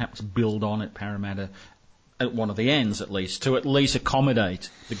perhaps build on at Parramatta at one of the ends at least to at least accommodate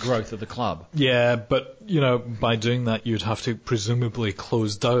the growth of the club? Yeah, but by doing that, you'd have to presumably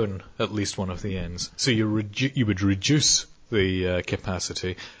close down at least one of the ends. So you would reduce the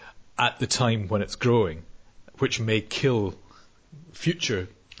capacity at the time when it's growing, which may kill future.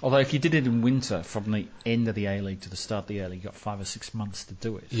 Although if you did it in winter, from the end of the A-League to the start of the A-League, you got 5 or 6 months to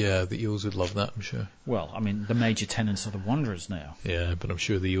do it. Yeah, the Eels would love that, I'm sure. Well, I mean, the major tenants are the Wanderers now. Yeah, but I'm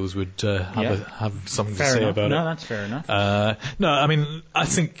sure the Eels would have something to say about it. No, that's fair enough. No, I mean, I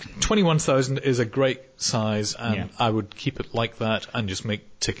think 21,000 is a great size, and I would keep it like that and just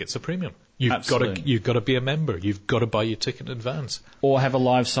make tickets a premium. You've got to be a member. You've got to buy your ticket in advance. Or have a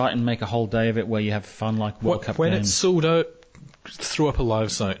live site and make a whole day of it where you have fun like World Cup when games. It's sold out, throw up a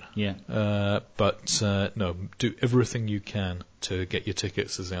live site. Yeah. But no, do everything you can to get your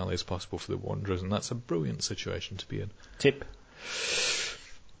tickets as early as possible for the Wanderers, and that's a brilliant situation to be in. Tip?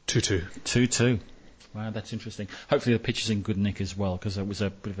 2-2. 2-2. Wow, that's interesting. Hopefully the pitch is in good nick as well, because it was a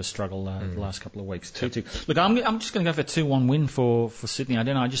bit of a struggle the last couple of weeks. 2-2. Look, I'm just going to go for a 2-1 win for Sydney. I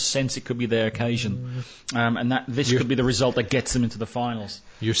don't know, I just sense it could be their occasion. And that this could be the result that gets them into the finals.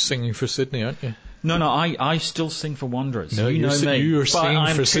 You're singing for Sydney, aren't you? No, I still sing for Wanderers. No, you know me. You're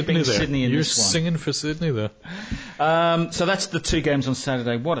singing for Sydney there. Sydney in you're this one. Singing for Sydney there. So that's the 2 games on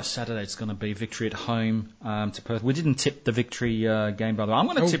Saturday. What a Saturday it's going to be. Victory at home to Perth. We didn't tip the Victory game, by the way. I'm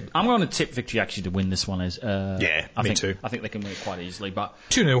going to tip Victory actually to win this one. Me too. I think they can win it quite easily. But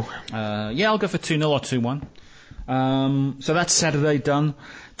 2-0. I'll go for 2-0 or 2-1. So that's Saturday done.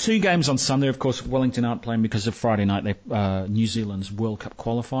 2 games on Sunday. Of course, Wellington aren't playing because of Friday night. New Zealand's World Cup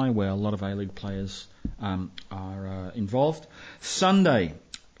qualifier, where a lot of A-League players are involved. Sunday,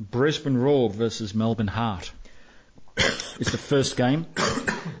 Brisbane Roar versus Melbourne Heart. It's the first game.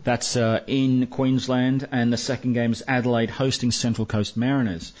 That's in Queensland, and the second game is Adelaide hosting Central Coast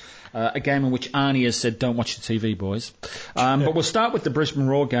Mariners. A game in which Arnie has said, don't watch the TV, boys. But we'll start with the Brisbane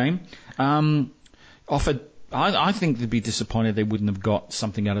Roar game. I think they'd be disappointed they wouldn't have got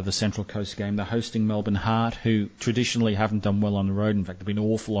something out of the Central Coast game. They're hosting Melbourne Heart, who traditionally haven't done well on the road. In fact, they've been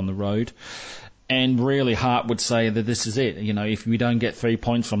awful on the road. And really, Hart would say that this is it. If we don't get 3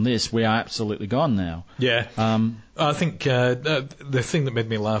 points from this, we are absolutely gone now. Yeah. I think the thing that made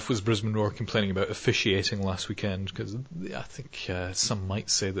me laugh was Brisbane Roar complaining about officiating last weekend, because I think some might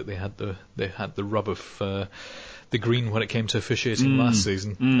say that they had the rub of the green when it came to officiating last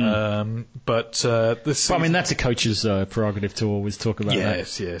season. But this season... I mean, that's a coach's prerogative to always talk about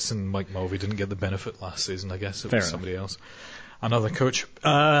that. Yes, and Mike Mulvey didn't get the benefit last season, I guess. It Fair was enough. somebody else. Another coach.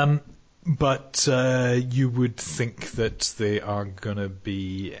 But you would think that they are going to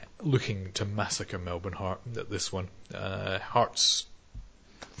be looking to massacre Melbourne Heart at this one. Heart's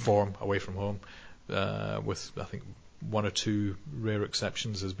form away from home, with I think one or two rare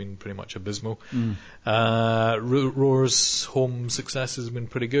exceptions, has been pretty much abysmal. Roar's home success has been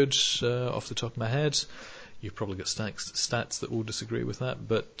pretty good, off the top of my head. You've probably got stats that will disagree with that,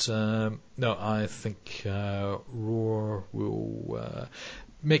 but no, I think Roar will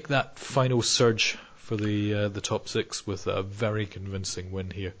make that final surge for the top six with a very convincing win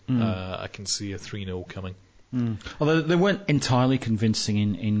here. I can see a 3-0 coming. Although they weren't entirely convincing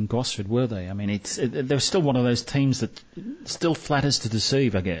in Gosford, were they? I mean, they're still one of those teams that still flatters to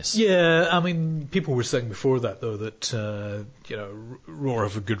deceive, I guess. Yeah, I mean, people were saying before that, though, that Roar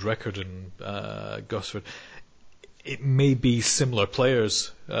have a good record in Gosford. It may be similar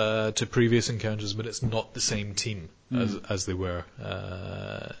players to previous encounters, but it's not the same team as they were.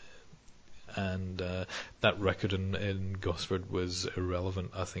 And that record in Gosford was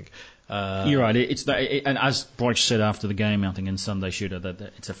irrelevant, I think. You're right. And as Broich said after the game, I think in Sunday Shooter, that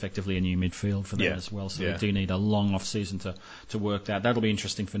it's effectively a new midfield for them as well. So they do need a long off season to work that. That'll be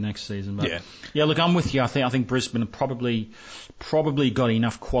interesting for next season. But yeah, look, I'm with you. I think Brisbane have probably got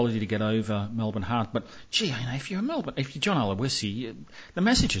enough quality to get over Melbourne Heart. But gee, if you're John Aloisi, the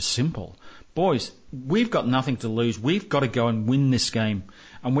message is simple, boys. We've got nothing to lose. We've got to go and win this game,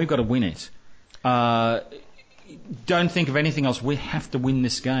 and we've got to win it. Don't think of anything else. We have to win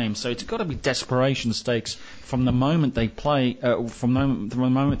this game. So it's got to be desperation stakes from the moment they play, from the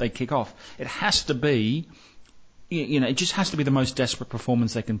moment they kick off. It has to be, it just has to be the most desperate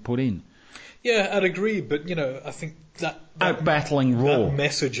performance they can put in. Yeah, I'd agree, but I think that out-battling Roar. That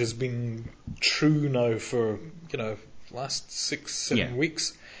message has been true now for last 6-7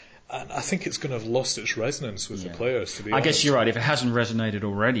 weeks. And I think it's going to have lost its resonance with the players, to be honest. I guess you're right. If it hasn't resonated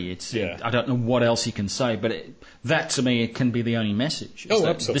already, I don't know what else you can say, but that to me, it can be the only message.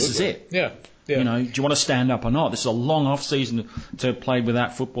 Absolutely. This is it. Yeah. Do you want to stand up or not? This is a long off season to play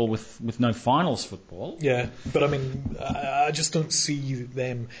without football, with no finals football. Yeah, but I mean, I just don't see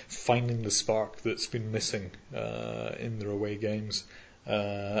them finding the spark that's been missing in their away games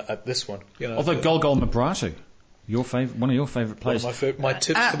at this one. Although Golgol Mabratu, one of your favourite players. My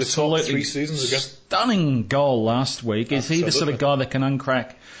tips for the top 3 seasons ago. Stunning goal last week. Is he the sort of guy that can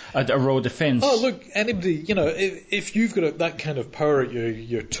uncrack a Roar defence? Oh, look, anybody, if you've got that kind of power at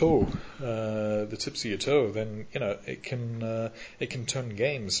your toe, the tips of your toe, then, it can turn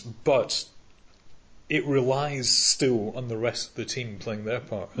games. But it relies still on the rest of the team playing their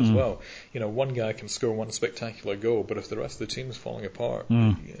part as well. One guy can score one spectacular goal, but if the rest of the team's falling apart,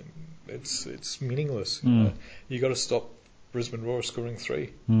 it's meaningless. You got to stop Brisbane Roar scoring 3,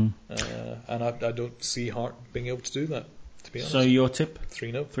 and I don't see Heart being able to do that, to be honest. So your tip?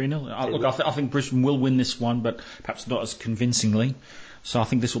 3-0. 3-0. Look, I think Brisbane will win this one, but perhaps not as convincingly. So I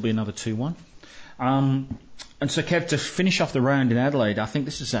think this will be another 2-1. And so, Kev, to finish off the round in Adelaide, I think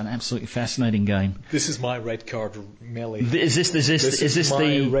this is an absolutely fascinating game. This is my red card melee. Is this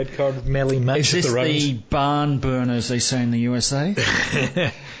my red card melee match of the round? Is this the barn burner, as they say in the USA?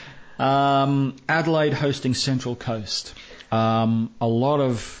 Adelaide hosting Central Coast. A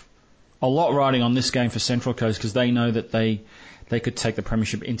lot riding on this game for Central Coast, because they know that they could take the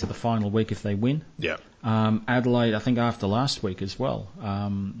premiership into the final week if they win. Yeah. Adelaide, I think after last week as well,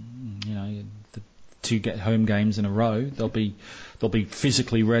 the 2 home games in a row, they'll be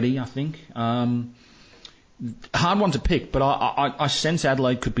physically ready, I think. Hard one to pick, but I sense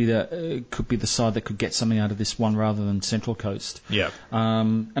Adelaide could be the side that could get something out of this one rather than Central Coast. Yeah.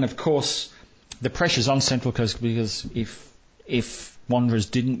 And of course, the pressure's on Central Coast, because if Wanderers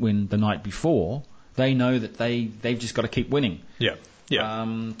didn't win the night before, they know that they've just got to keep winning. Yeah.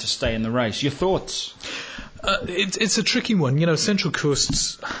 To stay in the race. Your thoughts? It's a tricky one. Central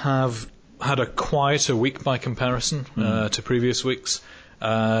Coast have had a quieter week by comparison to previous weeks.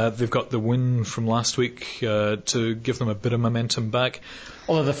 They've got the win from last week to give them a bit of momentum back.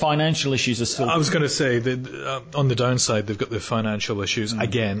 Although the financial issues are still... I was going to say, that on the downside, they've got the financial issues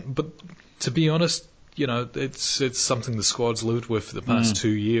again. But to be honest, it's something the squad's lived with for the past 2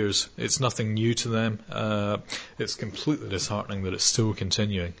 years. It's nothing new to them. It's completely disheartening that it's still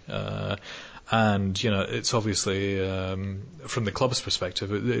continuing. And, it's obviously, from the club's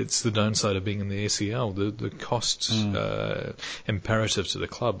perspective, it's the downside of being in the ACL. The cost imperative to the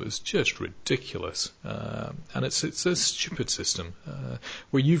club is just ridiculous. And it's a stupid system,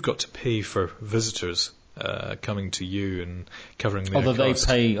 where you've got to pay for visitors coming to you and covering their Although cost.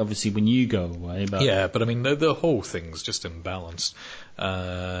 they pay, obviously, when you go away. But Yeah, but I mean, the whole thing's just imbalanced.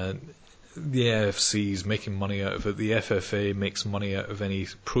 The AFC's making money out of it. The FFA makes money out of any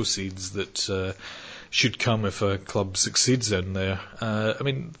proceeds that should come if a club succeeds in there. I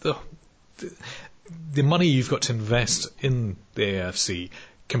mean, the money you've got to invest in the AFC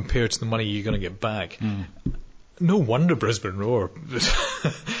compared to the money you're going to get back. No wonder Brisbane Roar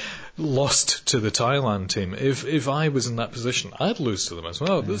lost to the Thailand team. If I was in that position, I'd lose to them as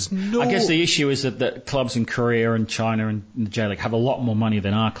well. There's no. I guess the issue is that clubs in Korea and China and the J-League have a lot more money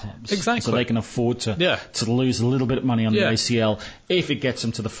than our clubs. Exactly. So they can afford to lose a little bit of money on the ACL if it gets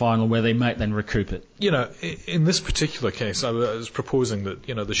them to the final, where they might then recoup it. In this particular case, I was proposing that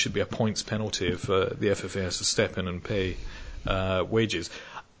there should be a points penalty if the FFA has to step in and pay wages.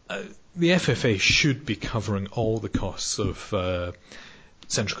 The FFA should be covering all the costs of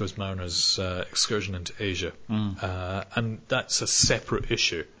Central Coast Mariners' excursion into Asia, and that's a separate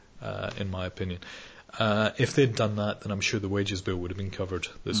issue, in my opinion. If they'd done that, then I'm sure the wages bill would have been covered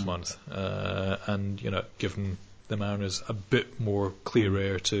this month, and given the Mariners a bit more clear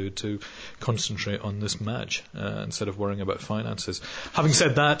air to concentrate on this match instead of worrying about finances. Having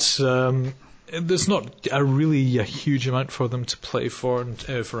said that, there's not really a huge amount for them to play for. And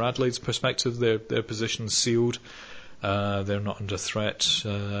for Adelaide's perspective, their position's sealed. They're not under threat,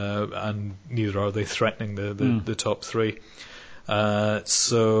 and neither are they threatening the top three.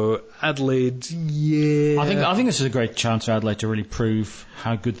 So Adelaide, I think this is a great chance for Adelaide to really prove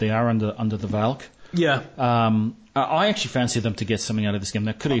how good they are under the Valk. Yeah. I actually fancy them to get something out of this game.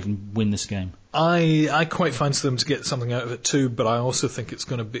 They could even win this game. I quite fancy them to get something out of it too, but I also think it's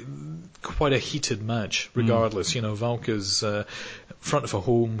going to be quite a heated match regardless. Valk is front of a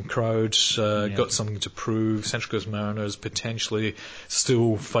home crowd, got something to prove. Central Coast Mariners potentially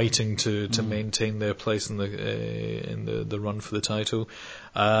still fighting to maintain their place in the run for the title.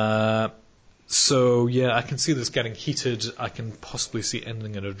 So I can see this getting heated. I can possibly see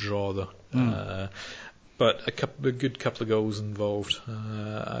ending in a draw though. But a good couple of goals involved.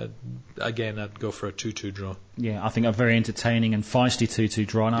 I'd go for a 2-2 draw. Yeah, I think a very entertaining and feisty 2-2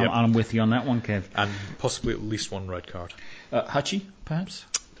 draw, and I'm with you on that one, Kev. And possibly at least one red card. Hutchie, perhaps?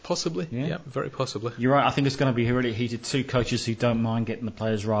 Possibly, yeah, very possibly. You're right, I think it's going to be really heated. Two coaches who don't mind getting the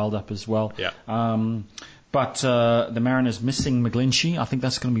players riled up as well. Yeah. But the Mariners missing McGlinchey, I think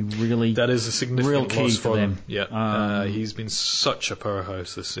that's going to be really that is a significant real loss key for them. Yeah, he's been such a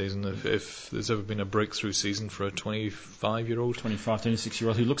powerhouse this season. If there's ever been a breakthrough season for a 25-year-old,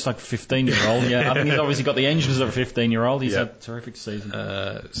 26-year-old who looks like a 15-year-old. Yeah, I think he's obviously got the engines of a 15-year-old. He's had a terrific season.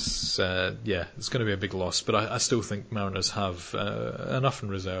 It's going to be a big loss, but I still think Mariners have enough in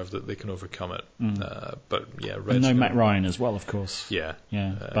reserve that they can overcome it. But and no Matt Ryan as well, of course. Yeah.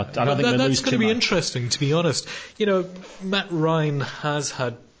 But I don't think that's going to be much. Interesting, to be honest. Matt Ryan has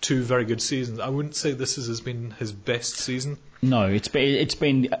had two very good seasons. I wouldn't say this has been his best season. No, it's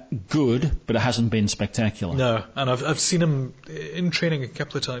been good, but it hasn't been spectacular. No, and I've seen him in training a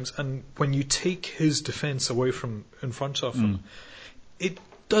couple of times, and when you take his defence away from in front of him, it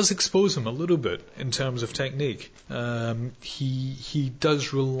does expose him a little bit in terms of technique. He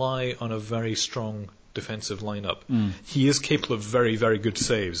does rely on a very strong defensive lineup. He is capable of very, very good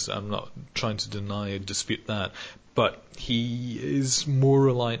saves. I'm not trying to dispute that, but he is more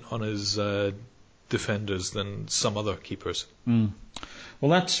reliant on his defenders than some other keepers. Well,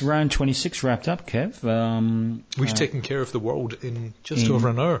 that's round 26 wrapped up, Kev. We've taken care of the world in just over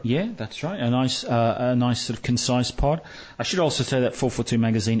an hour. Yeah, that's right. A nice sort of concise pod. I should also say that 442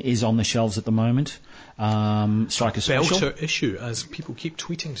 magazine is on the shelves at the moment. Striker Special. Belter issue, as people keep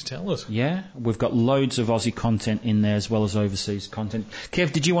tweeting to tell us. Yeah, we've got loads of Aussie content in there as well as overseas content.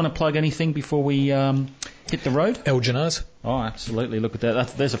 Kev, did you want to plug anything before we hit the road? El Janaz. Oh, absolutely. Look at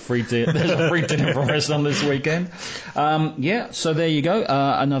that. There's a free dinner for us on this weekend. So there you go.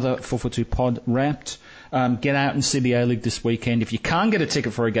 Another 442 pod wrapped. Get out and see the A-League this weekend. If you can't get a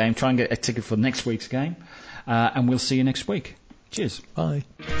ticket for a game, try and get a ticket for next week's game. And we'll see you next week. Cheers. Bye.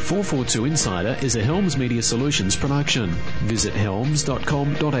 442 Insider is a Helms Media Solutions production. Visit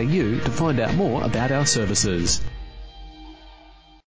helms.com.au to find out more about our services.